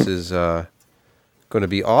when this is going to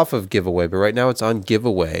be off of giveaway, but right now it's on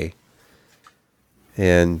giveaway.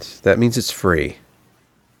 And that means it's free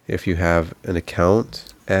if you have an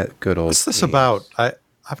account at Good Old What's this Games. about?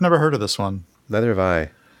 I've never heard of this one. Neither have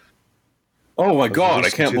I. Oh my god, I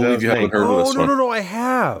released in can't believe you haven't 2008. heard of this one. No, I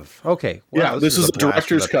have. Okay. Yeah, Wow, this is a the blast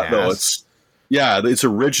from director's cut though. past. It's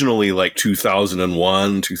originally like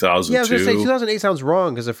 2001, 2002. Yeah, I was going to say 2008 sounds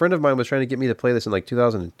wrong because a friend of mine was trying to get me to play this in like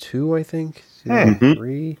 2002, I think.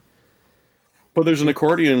 2003. But there's an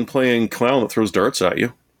accordion playing clown that throws darts at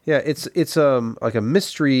you. Yeah, it's like a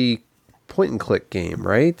mystery point and click game,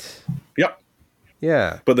 right? Yep.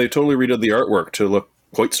 Yeah. But they totally redid the artwork to look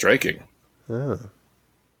quite striking. Oh.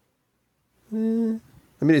 I mean,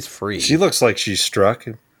 it's free. She looks like she's struck.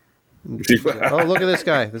 Oh, look at this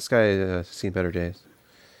guy. This guy has seen better days.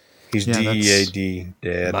 He's Yeah, that's- DEAD,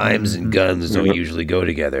 Dad. Mimes and guns don't usually go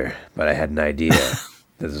together, but I had an idea that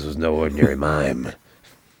this was no ordinary mime.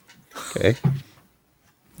 Okay.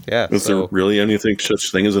 Yeah. Is there really anything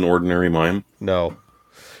such thing as an ordinary mime? No.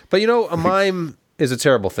 But a mime is a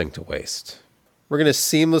terrible thing to waste. We're going to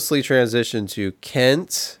seamlessly transition to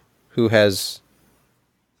Kent, who has...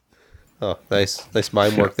 Oh, nice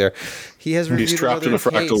mime work there. He has reviewed He's trapped in a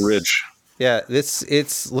another fractal case. ridge. Yeah,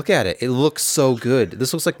 it's look at it. It looks so good.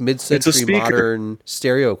 This looks like mid-century speaker. modern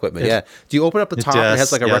stereo equipment. Yeah. Do you open up the top and it has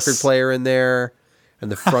does, like a yes. record player in there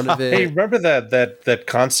and the front of it? Hey, remember that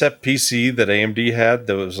concept PC that AMD had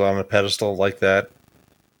that was on a pedestal like that?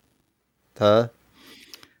 Huh?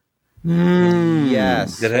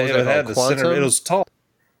 Yes. It What was that had the called? center. Quantum? It was tall,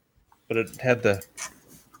 but it had the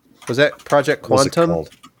Was that Project what's it Quantum? called?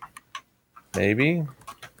 Maybe.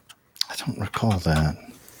 I don't recall that.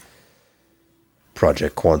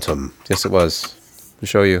 Project Quantum. Yes, it was. I'll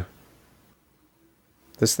show you.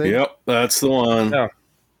 This thing? Yep, that's the one. Yeah.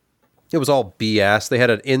 It was all BS. They had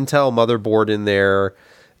an Intel motherboard in there.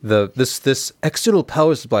 This external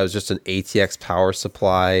power supply was just an ATX power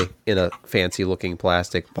supply in a fancy looking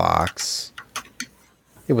plastic box.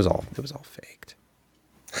 It was all faked.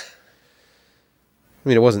 I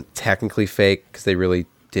mean, it wasn't technically fake because they really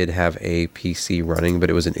did have a PC running, but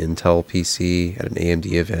it was an Intel PC at an AMD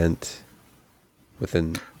event with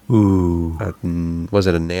an was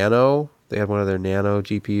it a Nano? They had one of their Nano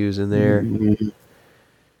GPUs in there.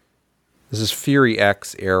 This is Fury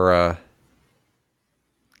X era.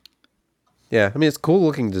 Yeah, I mean, it's cool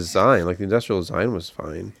looking design. Like, the industrial design was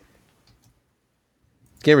fine.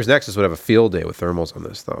 Gamers Nexus would have a field day with thermals on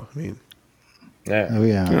this, though. I mean, Yeah. Oh,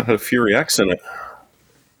 yeah. It had a Fury X in it.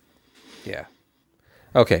 yeah.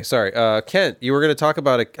 Okay, sorry. Kent, you were going to talk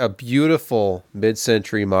about a beautiful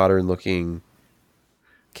mid-century modern looking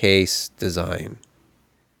case design.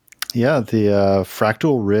 Yeah, the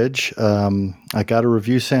Fractal Ridge. I got a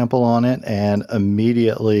review sample on it and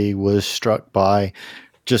immediately was struck by,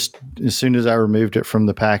 just as soon as I removed it from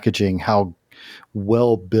the packaging, how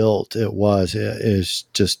well built it was.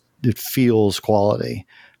 It feels quality.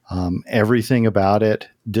 Everything about it,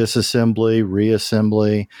 disassembly,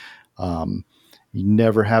 reassembly. You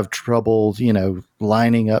never have trouble,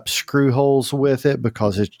 lining up screw holes with it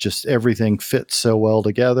because it's just everything fits so well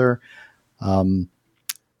together.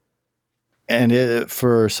 And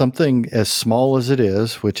for something as small as it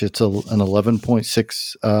is, which it's an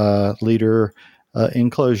 11.6 liter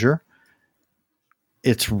enclosure,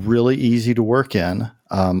 it's really easy to work in.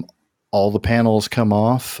 All the panels come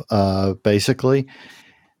off, basically,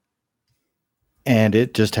 and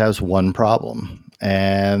it just has one problem.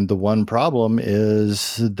 And the one problem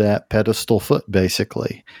is that pedestal foot,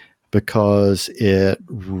 basically. because it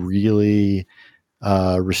really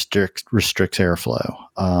restricts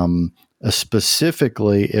airflow.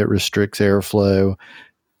 Specifically, it restricts airflow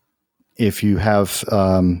if you have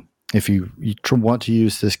if you want to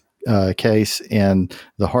use this case in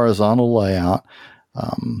the horizontal layout.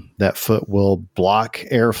 That foot will block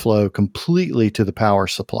airflow completely to the power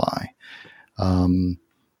supply.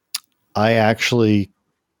 I actually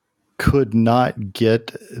could not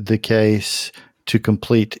get the case to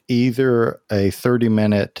complete either a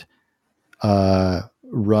 30-minute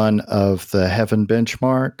run of the Heaven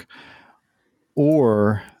benchmark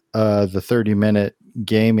or the 30-minute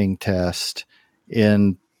gaming test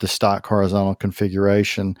in the stock horizontal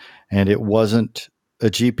configuration. And it wasn't a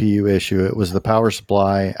GPU issue. It was the power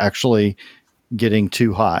supply actually getting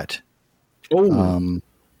too hot.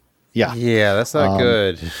 Yeah. Yeah, that's not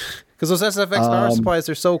good. Because those SFX power supplies,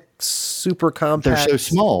 they're so super compact. They're so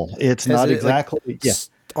small. It's not exactly.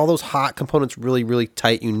 All those hot components really, really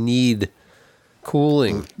tight. You need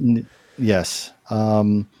cooling. Yes.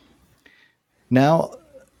 Now,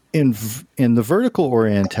 in the vertical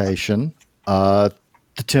orientation, the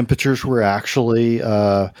temperatures were actually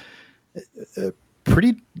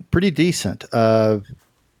pretty decent.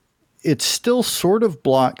 It still sort of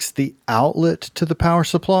blocks the outlet to the power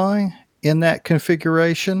supply in that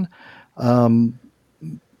configuration. So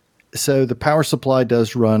the power supply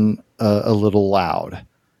does run a little loud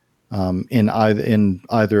in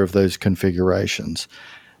either of those configurations.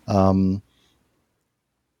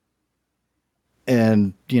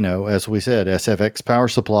 And, as we said, SFX power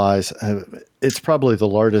supplies, it's probably the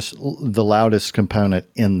loudest component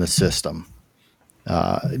in the system,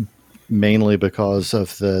 mainly because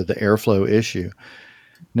of the airflow issue.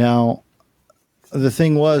 Now, the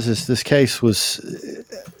thing is this case was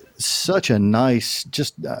such a nice,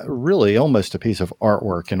 just really almost a piece of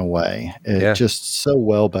artwork in a way. Just so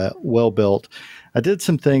well built. I did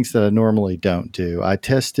some things that I normally don't do. I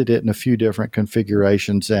tested it in a few different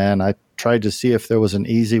configurations, and I tried to see if there was an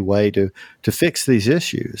easy way to fix these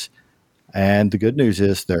issues. And the good news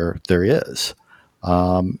is there is.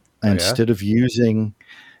 Instead of using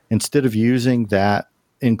that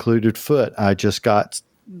included foot, I just got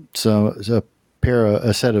a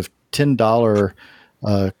set of $10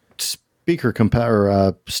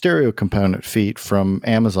 stereo component feet from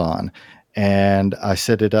Amazon. And I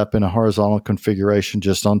set it up in a horizontal configuration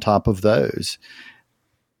just on top of those,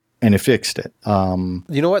 and it fixed it.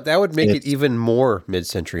 You know what? That would make it even more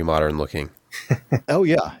mid-century modern looking. Oh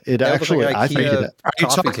yeah, it actually. Like I think it. Are you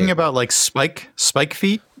talking about like spike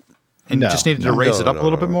feet? And you just needed to raise it up a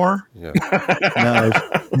little bit more? Yeah. No,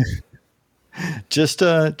 just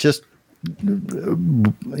well,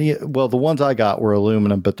 the ones I got were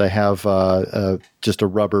aluminum, but they have just a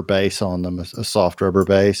rubber base on them, a soft rubber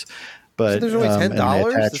base. But so there's only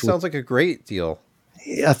 $10. That sounds like a great deal.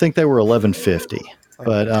 I think they were $11.50.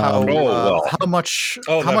 But how much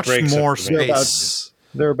more space?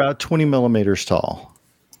 They're about 20 millimeters tall.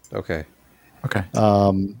 Okay.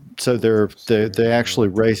 So they actually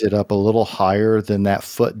raise it up a little higher than that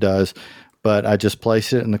foot does, but I just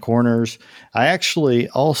place it in the corners. I actually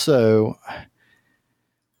also,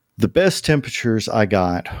 the best temperatures I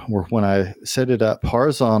got were when I set it up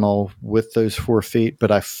horizontal with those 4 feet,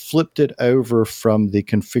 but I flipped it over from the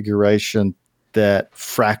configuration that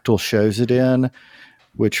Fractal shows it in,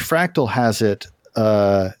 which Fractal has it,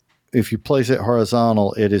 if you place it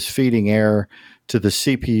horizontal, it is feeding air to the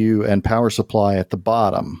CPU and power supply at the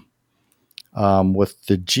bottom, with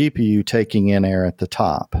the GPU taking in air at the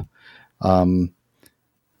top. And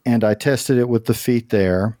I tested it with the feet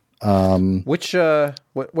there. What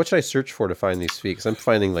should I search for to find these feet? Because I'm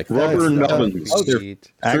finding like rubber nubbins.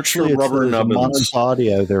 Actually, rubber nubbins.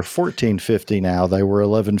 Audio. They're $14.50 now. They were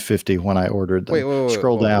 $11.50 when I ordered them. Wait,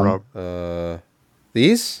 Scroll down.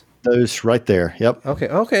 These? Those right there. Yep.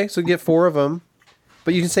 Okay. So you get 4 of them,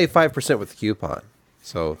 but you can save 5% with the coupon.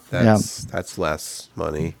 So that's less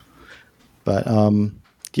money. But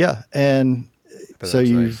yeah, and so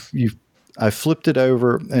I flipped it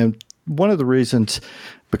over, and one of the reasons,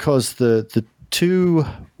 because the two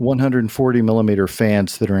 140 millimeter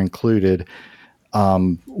fans that are included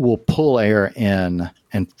will pull air in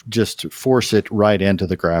and just force it right into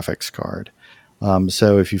the graphics card.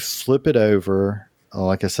 So if you flip it over,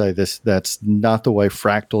 like I say, that's not the way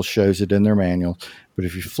Fractal shows it in their manual, but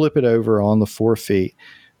if you flip it over on the 4 feet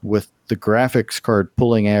with the graphics card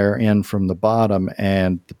pulling air in from the bottom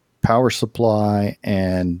and the power supply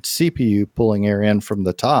and CPU pulling air in from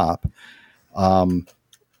the top,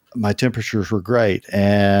 my temperatures were great.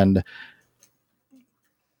 And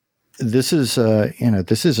this is an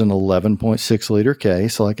 11.6 liter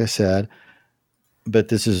case, like I said. but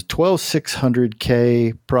this is a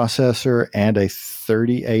 12600K processor and a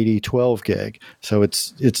 3080 12 gig. So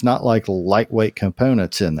it's not like lightweight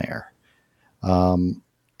components in there.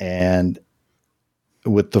 And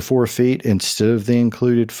with the 4 feet instead of the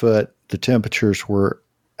included foot, the temperatures were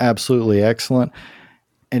absolutely excellent.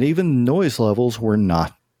 And even noise levels were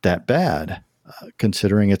not that bad,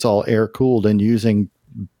 considering it's all air cooled and using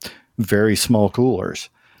very small coolers.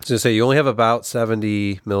 So say you only have about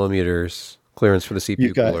 70 millimeters clearance for the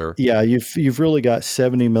CPU cooler. Yeah, you've really got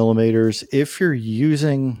 70 millimeters. If you're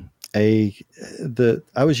using I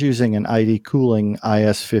was using an ID Cooling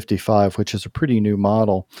IS55, which is a pretty new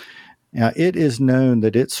model. Now, it is known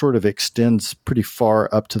that it sort of extends pretty far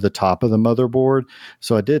up to the top of the motherboard.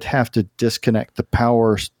 So I did have to disconnect the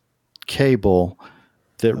power cable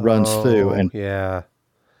that runs through and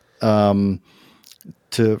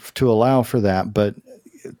to allow for that. But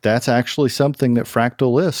that's actually something that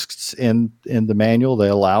Fractal lists in the manual. They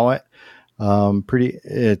allow it.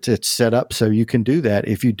 It's set up so you can do that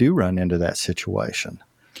if you do run into that situation.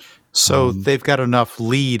 So they've got enough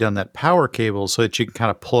lead on that power cable so that you can kind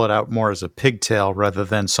of pull it out more as a pigtail rather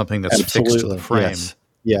than something that's fixed to the frame. Yes.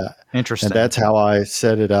 Yeah. Interesting. And that's how I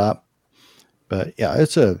set it up. But yeah,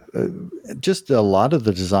 it's just a lot of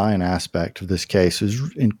the design aspect of this case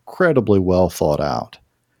is incredibly well thought out.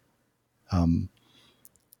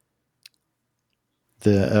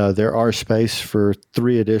 There are space for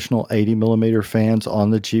 3 additional 80 millimeter fans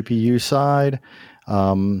on the GPU side.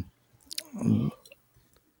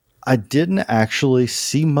 I didn't actually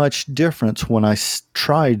see much difference when I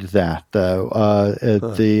tried that, though. I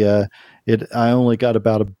only got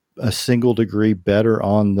about a single degree better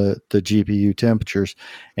on the GPU temperatures.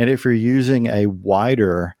 And if you're using a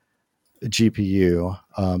wider GPU,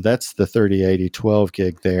 that's the 3080 12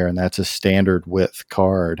 gig there, and that's a standard width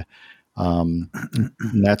card. And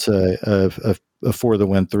that's a For the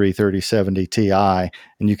Win 3 3070 Ti, and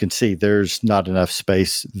you can see there's not enough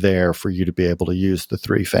space there for you to be able to use the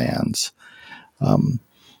 3 fans.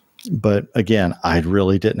 But again, I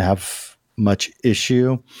really didn't have much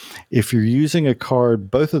issue. If you're using a card,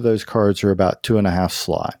 both of those cards are about 2.5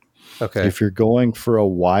 slot. Okay. If you're going for a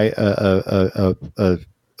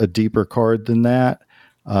deeper card than that,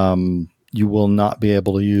 you will not be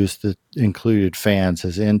able to use the included fans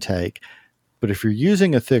as intake. But if you're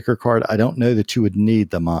using a thicker card, I don't know that you would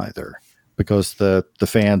need them either, because the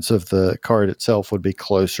fans of the card itself would be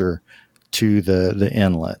closer to the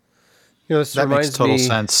inlet. You know, this that reminds makes total me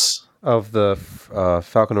sense of the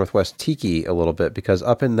Falcon Northwest Tiki a little bit, because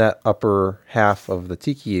up in that upper half of the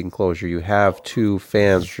Tiki enclosure, you have 2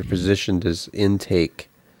 fans which are positioned as intake,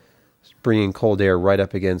 bringing cold air right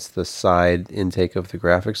up against the side intake of the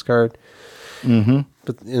graphics card. Mm-hmm.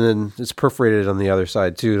 But and then it's perforated on the other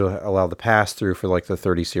side too to allow the pass through for like the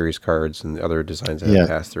 30 series cards and the other designs that have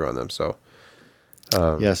pass through on them. So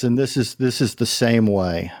yes, and this is the same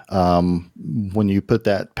way. When you put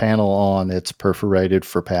that panel on, it's perforated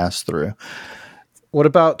for pass through. What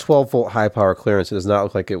about 12 volt high power clearance? It does not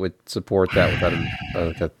look like it would support that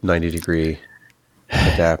without a 90 degree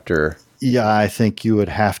adapter. Yeah, I think you would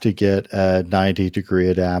have to get a 90 degree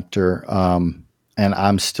adapter. And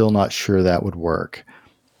I'm still not sure that would work,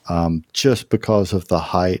 just because of the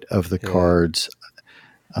height of the cards.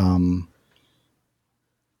 And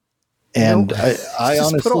I just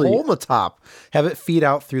honestly put a hole in the top, have it feed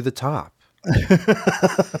out through the top.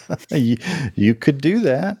 you could do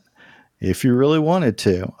that if you really wanted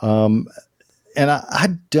to. And I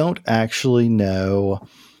don't actually know,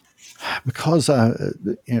 because I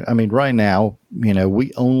mean, right now,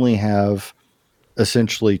 we only have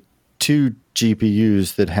essentially 2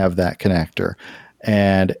 GPUs that have that connector,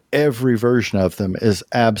 and every version of them is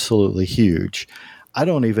absolutely huge. I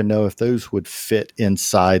don't even know if those would fit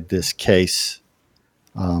inside this case,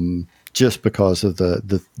 just because of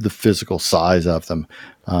the physical size of them.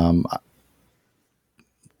 And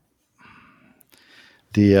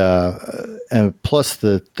plus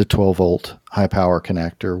the 12 volt high power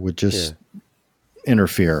connector would just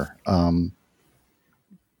interfere.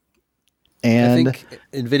 And I think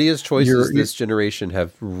NVIDIA's choices this generation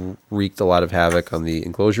have wreaked a lot of havoc on the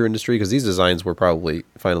enclosure industry, because these designs were probably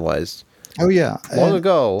finalized long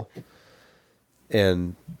ago.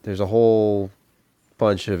 And there's a whole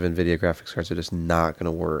bunch of NVIDIA graphics cards that are just not going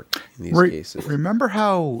to work in these cases. Remember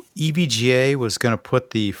how EVGA was going to put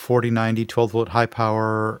the 4090 12 volt high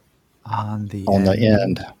power on the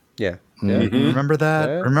end? Yeah. Mm-hmm. Remember that?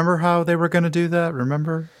 Yeah. Remember how they were going to do that?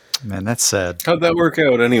 Remember? Man, that's sad. How'd that work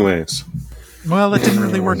out anyways? Well, it didn't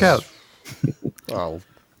really work out. Oh,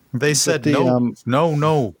 They said,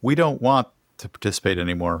 no, we don't want to participate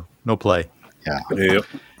anymore. No play. Yeah. Yep.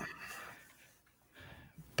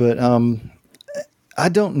 But I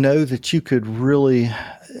don't know that you could really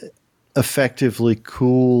effectively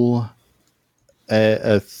cool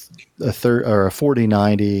a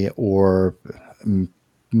 4090, or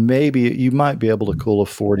maybe you might be able to cool a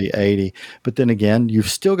 4080. But then again, you've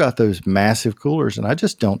still got those massive coolers, and I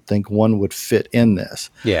just don't think one would fit in this.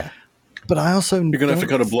 Yeah. But I also You're going to have to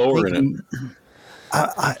cut a blower in it.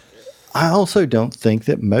 I also don't think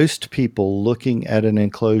that most people looking at an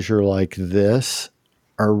enclosure like this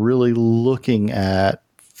are really looking at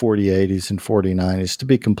 4080s and 4090s, to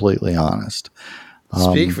be completely honest.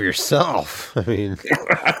 Speak for yourself. I mean,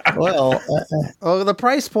 Well, oh, the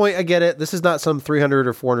price point, I get it. This is not some $300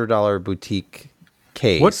 or $400 boutique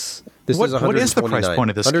case. What This is the price $129. point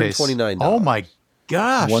of this case? $129. Oh my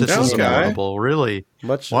gosh, One this is guy. incredible, really.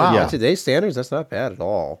 Much Wow. by today's standards, that's not bad at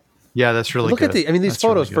all. Yeah, that's really Look good. at these That's really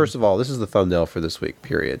photos. good. First of all, this is the thumbnail for this week.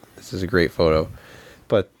 Period. This is a great photo,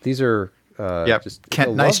 but these are just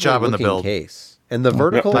Kent, a nice job on the lovely build. looking case, and the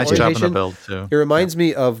vertical Nice job on the orientation. build too. It reminds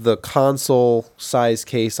me of the console size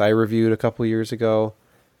case I reviewed a couple years ago.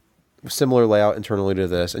 Similar layout internally to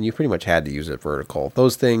this, and you pretty much had to use it vertical.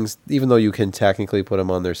 Those things, even though you can technically put them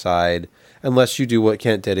on their side, unless you do what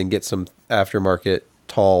Kent did and get some aftermarket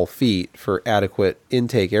tall feet for adequate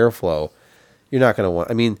intake airflow, you're not going to want.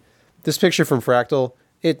 I mean, this picture from Fractal,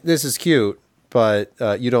 this is cute, but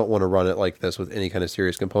you don't want to run it like this with any kind of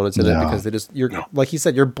serious components in it, No. because like he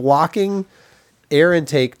said, you're blocking air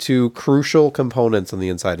intake to crucial components on the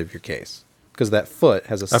inside of your case, because that foot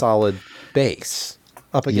has a solid base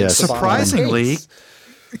up against Yes. the bottom of the Surprisingly, case.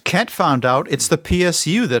 Kent found out it's the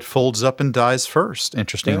PSU that folds up and dies first.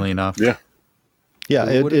 Interestingly enough, Yeah. yeah,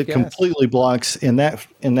 Who would've it guessed? completely blocks in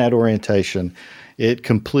that orientation. It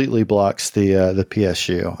completely blocks the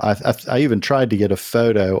PSU. I even tried to get a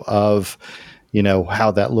photo of,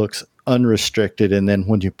 how that looks unrestricted, and then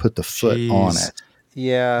when you put the foot on Jeez. it.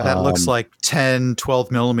 Yeah, that looks like 10,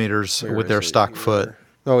 12 millimeters Where with is their it stock here? foot.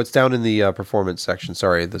 Oh, it's down in the performance section.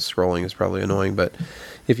 Sorry, the scrolling is probably annoying, but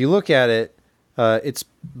if you look at it, it's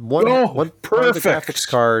one part of the perfect. graphics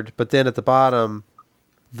card, but then at the bottom,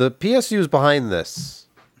 the PSU is behind this.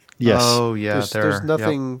 Yes. Oh yeah, There's yep.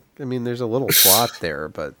 nothing. I mean, there's a little slot there,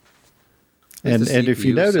 but And the if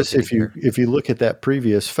you CPU notice, sitting if you look at that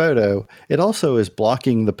previous photo, it also is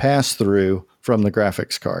blocking the pass through from the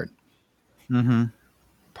graphics card.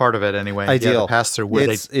 Part of it anyway. Ideal. Yeah, the pass through where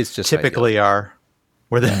It's they just typically are,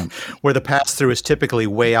 where the pass through is typically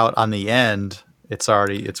way out on the end. It's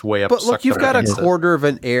way up. But look, sucked you've up got a against it. quarter of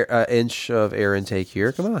an inch of air intake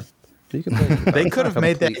here. Come on, you can They could have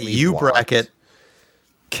made that completely U blocked. bracket.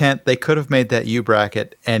 Kent, they could have made that U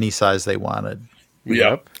bracket any size they wanted.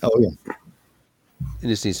 Yep. Oh yeah. It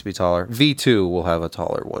just needs to be taller. V2 will have a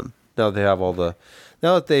taller one. Now they have now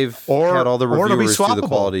that they've Or- had all the or it'll be reviewers do the swappable.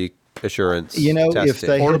 quality assurance. If testing.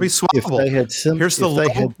 they Or to had, be if swappable. they had Here's the if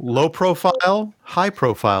they had low profile, high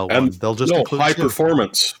profile one. And They'll just no, include high two.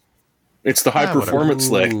 performance. It's the high whatever. performance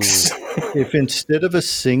legs. if instead of a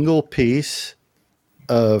single piece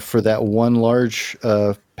for that one large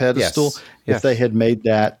pedestal, Yes. if Yes. they had made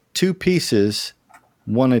that two pieces,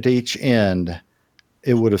 one at each end,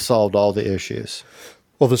 it would have solved all the issues.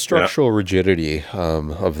 Well, the structural rigidity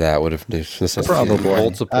of that would have necessitated Probably.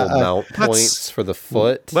 multiple mount let's- points for the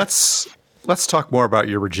foot. Let's talk more about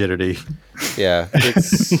your rigidity. Yeah,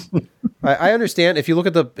 it's. I understand if you look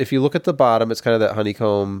at the bottom, it's kind of that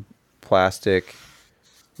honeycomb plastic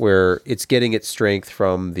where it's getting its strength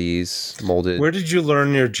from these molded. Where did you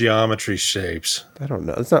learn your geometry shapes? I don't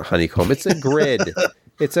know. It's not honeycomb. It's a grid.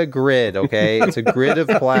 It's a grid. Okay, it's a grid of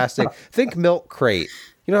plastic. Think milk crate.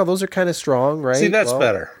 You know how those are kind of strong, right? See, that's Well,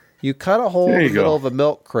 better. You cut a hole There in you the middle go. of a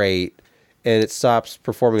milk crate, and it stops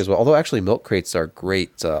performing as well. Although actually, milk crates are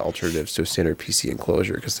great alternatives to a standard PC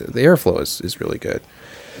enclosure because the airflow is really good.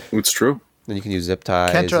 It's true. And you can use zip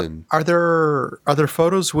ties Kent, and are there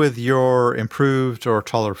photos with your improved or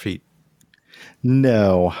taller feet?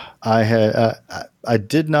 No, I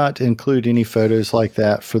did not include any photos like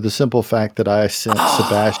that for the simple fact that I sent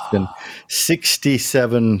Sebastian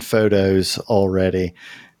 67 photos already.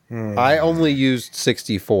 I only used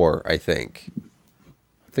 64. I think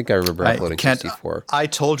I remember uploading Kent, 64. I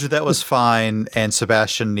told you that was fine, and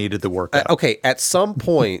Sebastian needed the workout. Okay, at some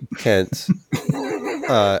point, Kent,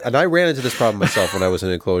 and I ran into this problem myself when I was an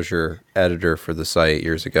enclosure editor for the site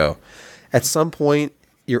years ago. At some point,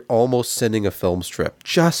 you're almost sending a film strip.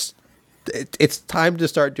 It's time to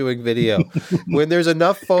start doing video. When there's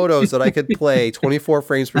enough photos that I could play 24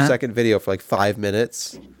 frames per second video for like 5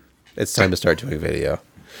 minutes, it's time to start doing video.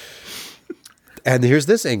 And here's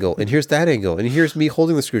this angle, and here's that angle, and here's me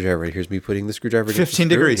holding the screwdriver, and here's me putting the screwdriver against 15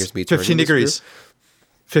 the screw, and degrees. here's me turning 15 the degrees. screw.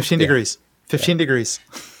 15 degrees. 15 degrees.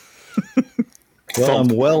 Well,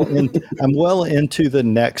 I'm well into the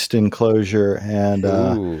next enclosure, and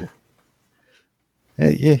Ooh.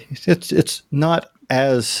 it's not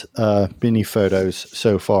as many photos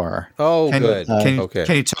so far. Oh, good. Okay.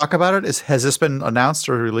 Can you talk about it? Has this been announced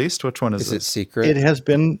or released? Which one is Is it this? secret? It has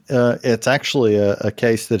been. It's actually a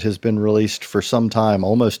case that has been released for some time,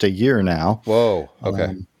 almost a year now. Whoa.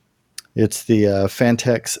 Okay. It's the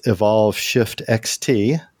Fantex Evolve Shift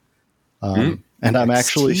XT, and I'm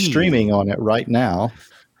actually XT. streaming on it right now.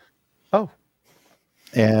 Oh,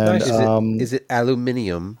 And nice. Is it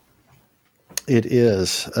aluminium? it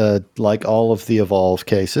is like all of the Evolve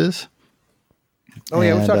cases. Oh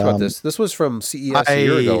yeah, we And, talked about this. This was from CES a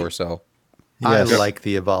year ago or so. Yes. I like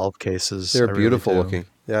the Evolve cases. They're I really beautiful do. looking.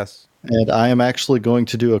 Yes. And I am actually going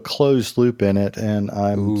to do a closed loop in it, and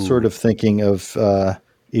I'm sort of thinking of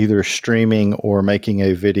either streaming or making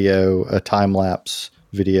a time lapse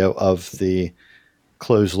video of the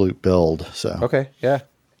closed loop build. So Okay. Yeah.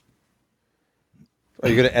 Are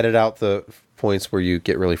you going to edit out the points where you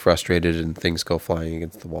get really frustrated and things go flying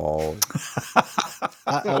against the wall?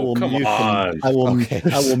 I will come mute on. I will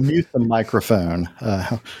mute the microphone.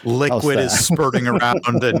 Liquid How's is that? spurting around,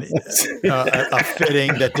 and a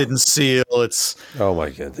fitting that didn't seal. It's Oh my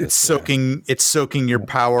goodness. soaking your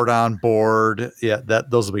powered on board. Yeah,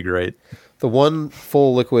 those will be great. The one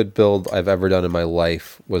full liquid build I've ever done in my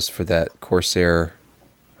life was for that Corsair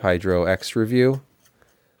Hydro X review.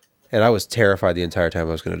 And I was terrified the entire time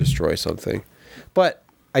I was going to destroy something. But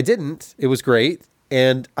I didn't. It was great.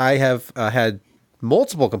 And I have had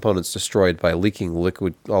multiple components destroyed by leaking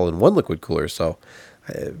liquid all in one liquid cooler. So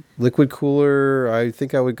liquid cooler, I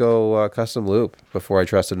think I would go custom loop before I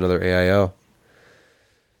trusted another AIO.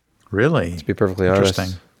 Really? To be perfectly honest.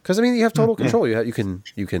 Interesting. Because, I mean, you have total control. You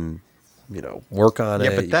can work on it.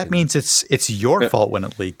 Yeah, but that means it's your fault when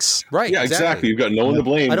it leaks. Right. Yeah, exactly. You've got no one to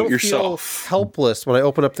blame I but don't yourself. feel helpless when I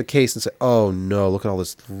open up the case and say, "Oh no, look at all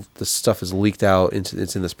this stuff is leaked out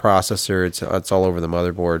it's in this processor. It's all over the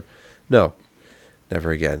motherboard." No,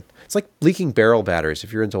 never again. It's like leaking barrel batteries.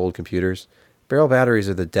 If you're into old computers, barrel batteries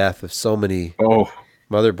are the death of so many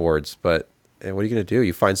motherboards. But what are you going to do?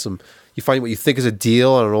 You find what you think is a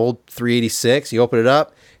deal on an old 386. You open it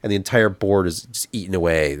up, and the entire board is just eaten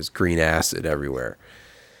away. There's green acid everywhere.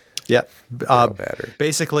 Yeah. Battery.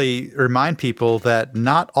 Basically, remind people that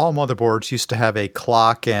not all motherboards used to have a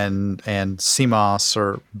clock and CMOS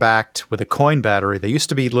or backed with a coin battery. They used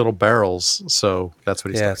to be little barrels. So that's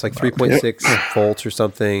what he's Yeah, it's like talking about. 3.6 volts or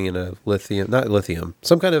something in a not lithium,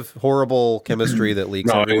 some kind of horrible chemistry that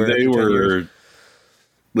leaks No, everywhere. they after 10 years. were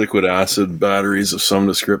liquid acid batteries of some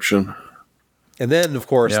description. And then, of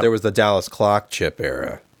course, Yep. there was the Dallas clock chip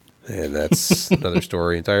era. And that's another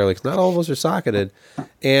story entirely. 'Cause not all of those are socketed.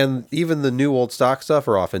 And even the new old stock stuff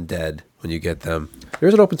are often dead when you get them.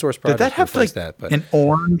 There's an open source Did project that have replace like that, but an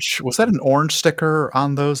orange? Was that an orange sticker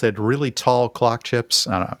on those? They had really tall clock chips.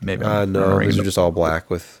 I don't know. Maybe. I'm no, remembering these are the- just all black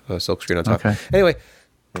with a silk screen on top. Okay. Anyway,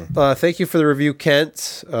 thank you for the review,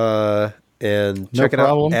 Kent. And No check it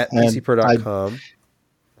problem. out at And pcpro.com.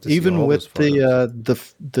 Even with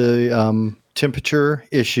the temperature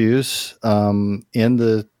issues in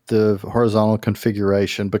the horizontal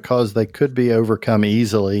configuration, because they could be overcome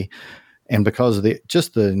easily, and because of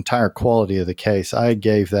the entire quality of the case, I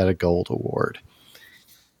gave that a gold award.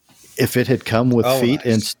 If it had come with feet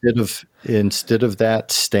nice. instead of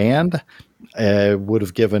that stand, I would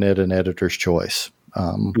have given it an editor's choice,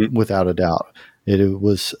 without a doubt. It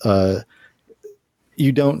was.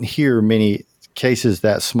 You don't hear many cases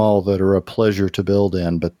that small that are a pleasure to build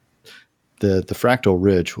in, but the Fractal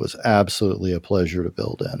Ridge was absolutely a pleasure to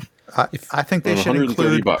build in. I think they should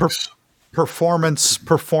 $130 include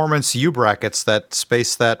performance U brackets that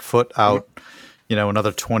space that foot out,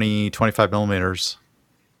 another 20, 25 millimeters.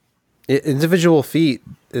 Individual feet,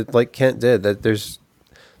 like Kent did, that there's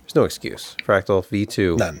no excuse. Fractal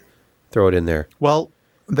V2. None. Throw it in there. Well,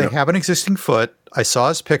 they have an existing foot. I saw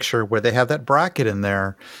his picture where they have that bracket in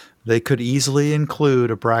there. They could easily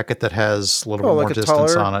include a bracket that has a little bit more like a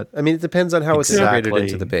distance taller, on it. I mean, it depends on how it's integrated Exactly,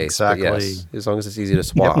 into the base. exactly. But yes, as long as it's easy to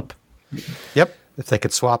swap. Yep. If they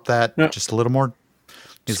could swap that just a little more.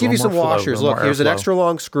 Just give you some washers. Look, here's an extra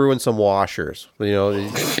long screw and some washers.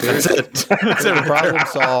 That's it. That's it. Problem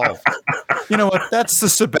solved. You know what? That's the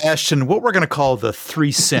Sebastian, what we're going to call the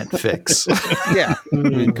 3-cent fix. Yeah. I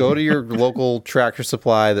mean, go to your local Tractor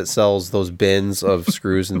Supply that sells those bins of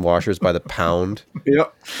screws and washers by the pound.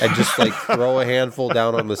 Yep. And just throw a handful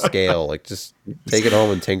down on the scale. Just take it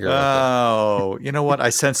home and tinker with it. Oh, you know what?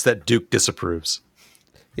 I sense that Duke disapproves.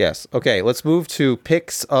 Yes. Okay, let's move to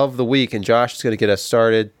picks of the week, and Josh is going to get us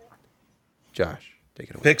started. Josh, take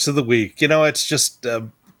it away. Picks of the week. It's just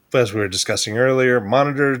as we were discussing earlier,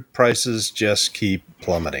 monitor prices just keep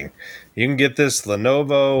plummeting. You can get this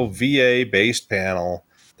Lenovo VA-based panel,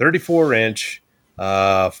 34-inch,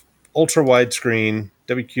 ultra widescreen,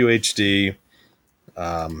 WQHD,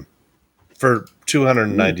 for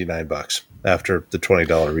 $299 after the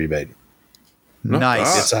 $20 rebate.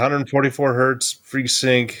 Nice. It's 144 hertz,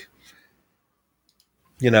 FreeSync.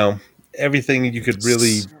 Everything you could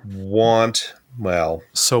really want. Well,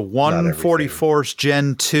 So 144's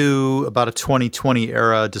Gen 2, about a 2020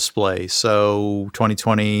 era display. So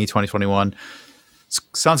 2020, 2021.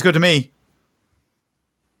 Sounds good to me.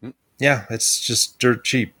 yeah, it's just dirt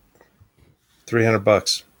cheap.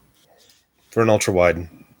 $300 for an ultra wide.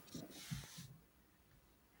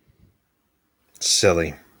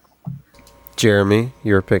 Silly. Jeremy,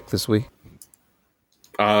 your pick this week.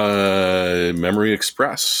 Memory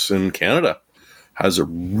Express in Canada has a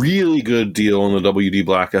really good deal on the WD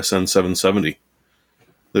Black SN770.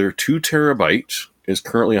 Their 2 terabyte is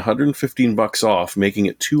currently $115 off, making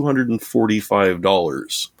it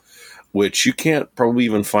 $245, which you can't probably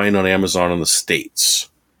even find on Amazon in the States.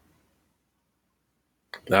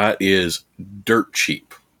 That is dirt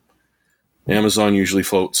cheap. Amazon usually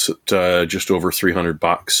floats at just over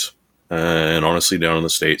 $300, and honestly, down in the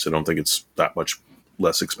States, I don't think it's that much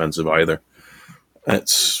less expensive either.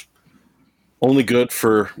 It's only good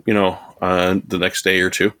for the next day or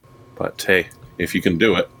two, but hey, if you can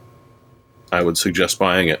do it, I would suggest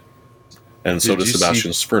buying it. And so does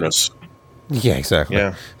Sebastian's Furnace. Yeah, exactly.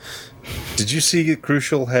 Yeah. Did you see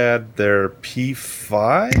Crucial had their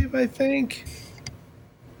P5, I think?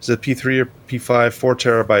 Is it P3 or P5? 4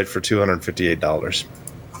 terabyte for $258.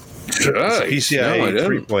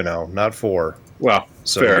 PCIe 3.0, not 4. Well,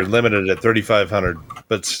 So fair. you're limited at 3,500,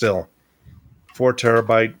 but still. 4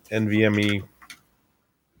 terabyte NVMe.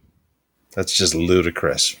 That's just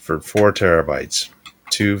ludicrous for 4 terabytes.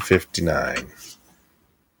 $259. It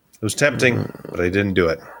was tempting, but I didn't do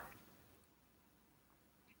it.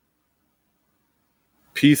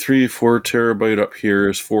 P3 4 terabyte up here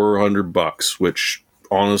is $400, which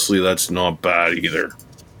honestly, that's not bad either.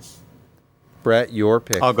 Brett, your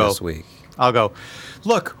pick I'll go. this week. I'll go.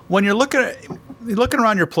 Look, when you're looking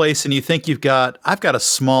around your place and you think I've got a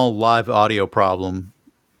small live audio problem,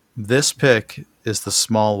 this pick is the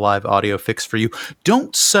small live audio fix for you.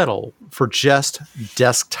 Don't settle for just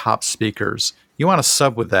desktop speakers. You want to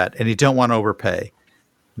sub with that, and you don't want to overpay.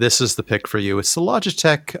 This is the pick for you. It's the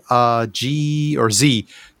Logitech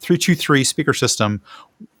Z323 speaker system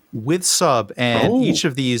with sub, and each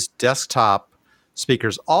of these desktop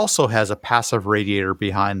speakers also has a passive radiator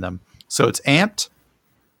behind them. So it's amped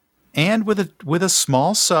and with a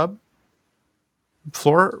small sub.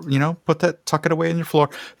 Floor, tuck it away in your floor.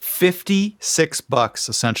 $56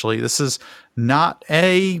 essentially. This is not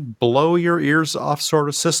a blow your ears off sort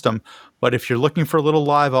of system, but if you're looking for a little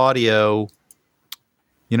live audio,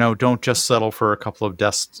 don't just settle for a couple of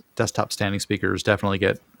desktop standing speakers.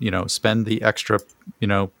 Definitely spend the extra,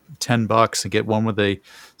 $10 and get one with a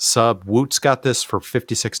sub. Woot's got this for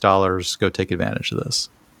 $56. Go take advantage of this.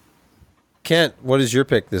 Kent, what is your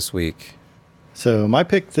pick this week? So my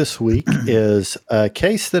pick this week is a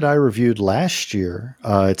case that I reviewed last year.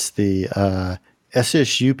 It's the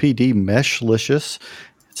SSUPD Meshlicious.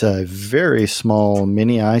 It's a very small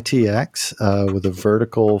mini ITX with a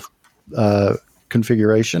vertical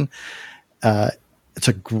configuration. It's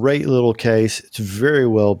a great little case. It's very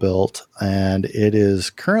well built, and it is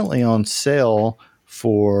currently on sale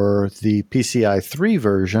for the PCI 3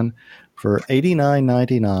 version for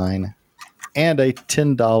 $89.99 and a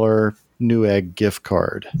 $10 Newegg gift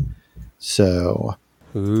card. So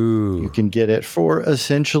you can get it for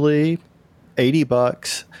essentially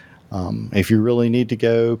 $80. If you really need to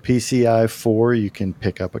go PCI 4, you can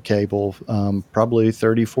pick up a cable, probably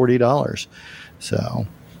 $30, $40. So,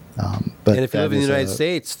 but And if you live in the United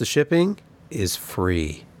States, the shipping is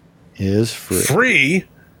free. Is free. Free?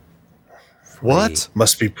 What?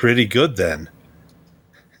 Must be pretty good then.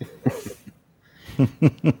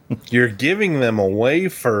 You're giving them away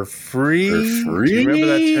for free? For free? Do you remember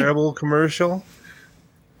that terrible commercial?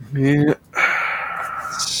 Yeah.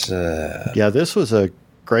 Yeah, this was a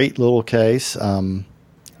great little case.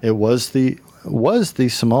 It was the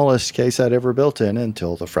smallest case I'd ever built in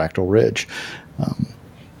until the Fractal Ridge.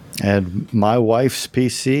 And my wife's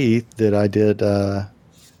PC that I did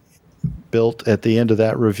built at the end of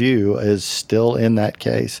that review is still in that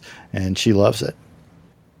case, and she loves it.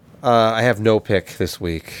 I have no pick this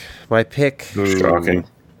week. My pick Shocking.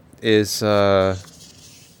 is what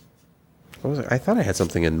was it? I thought I had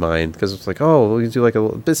something in mind because it's like, oh, we can do like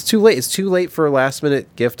but it's too late. It's too late for last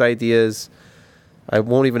minute gift ideas. I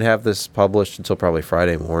won't even have this published until probably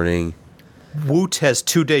Friday morning. Woot has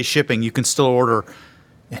 2-day shipping. You can still order.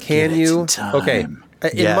 and Can get it you? in time. Okay. In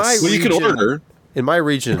Yes. my Well, you can region- order. In my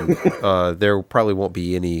region, there probably won't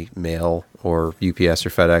be any mail or UPS or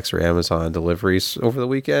FedEx or Amazon deliveries over the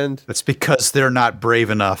weekend. That's because they're not brave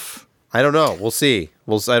enough. I don't know. We'll see.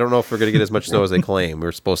 I don't know if we're going to get as much snow as they claim. We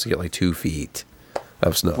were supposed to get like 2 feet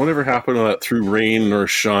of snow. Whatever happened to that through rain nor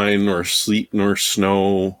shine nor sleet nor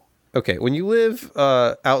snow? Okay, when you live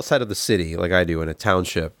outside of the city, like I do, in a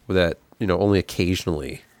township that only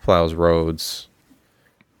occasionally plows roads,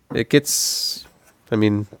 it gets. I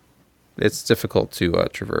mean, it's difficult to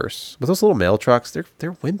traverse. But those little mail trucks, they're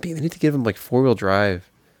wimpy. They need to give them like 4-wheel drive.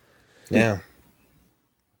 Yeah.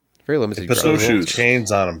 Very limited. Put So those little shoes.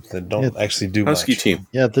 chains on them that don't actually do Husky much. team.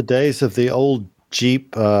 Yeah, the days of the old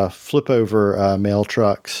Jeep flip over mail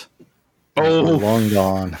trucks are Oh, long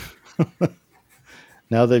gone.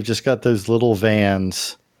 Now they've just got those little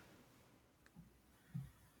vans.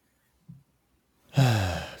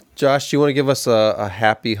 Josh, do you want to give us a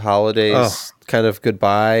happy holidays kind of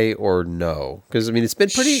goodbye or no? Because I mean, it's been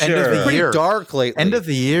pretty, Sure. it's been pretty Year. dark lately. End of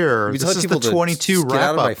the year. We This tell is people the to 22 get out wrap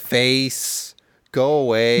of my up. face. Go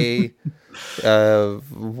away.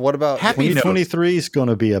 What about Happy note. 2023 is going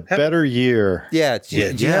to be a better year. Yeah, do you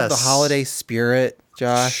have the Yes. holiday spirit,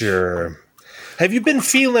 Josh? Sure. Have you been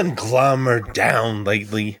feeling glum or down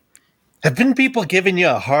lately? Have been people giving you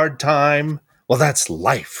a hard time? Well, that's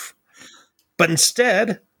life. But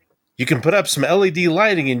instead, you can put up some LED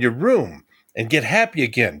lighting in your room and get happy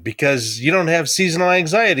again because you don't have seasonal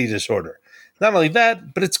anxiety disorder. Not only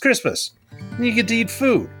that, but it's Christmas. And you get to eat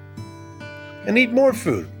food. And eat more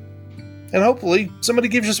food. And hopefully, somebody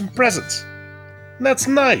gives you some presents. And that's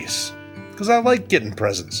nice, because I like getting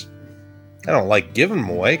presents. I don't like giving them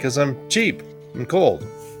away because I'm cheap and cold.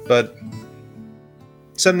 But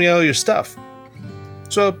send me all your stuff.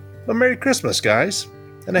 So, a Merry Christmas, guys,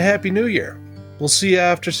 and a Happy New Year. We'll see you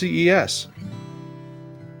after CES.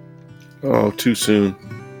 oh, too soon.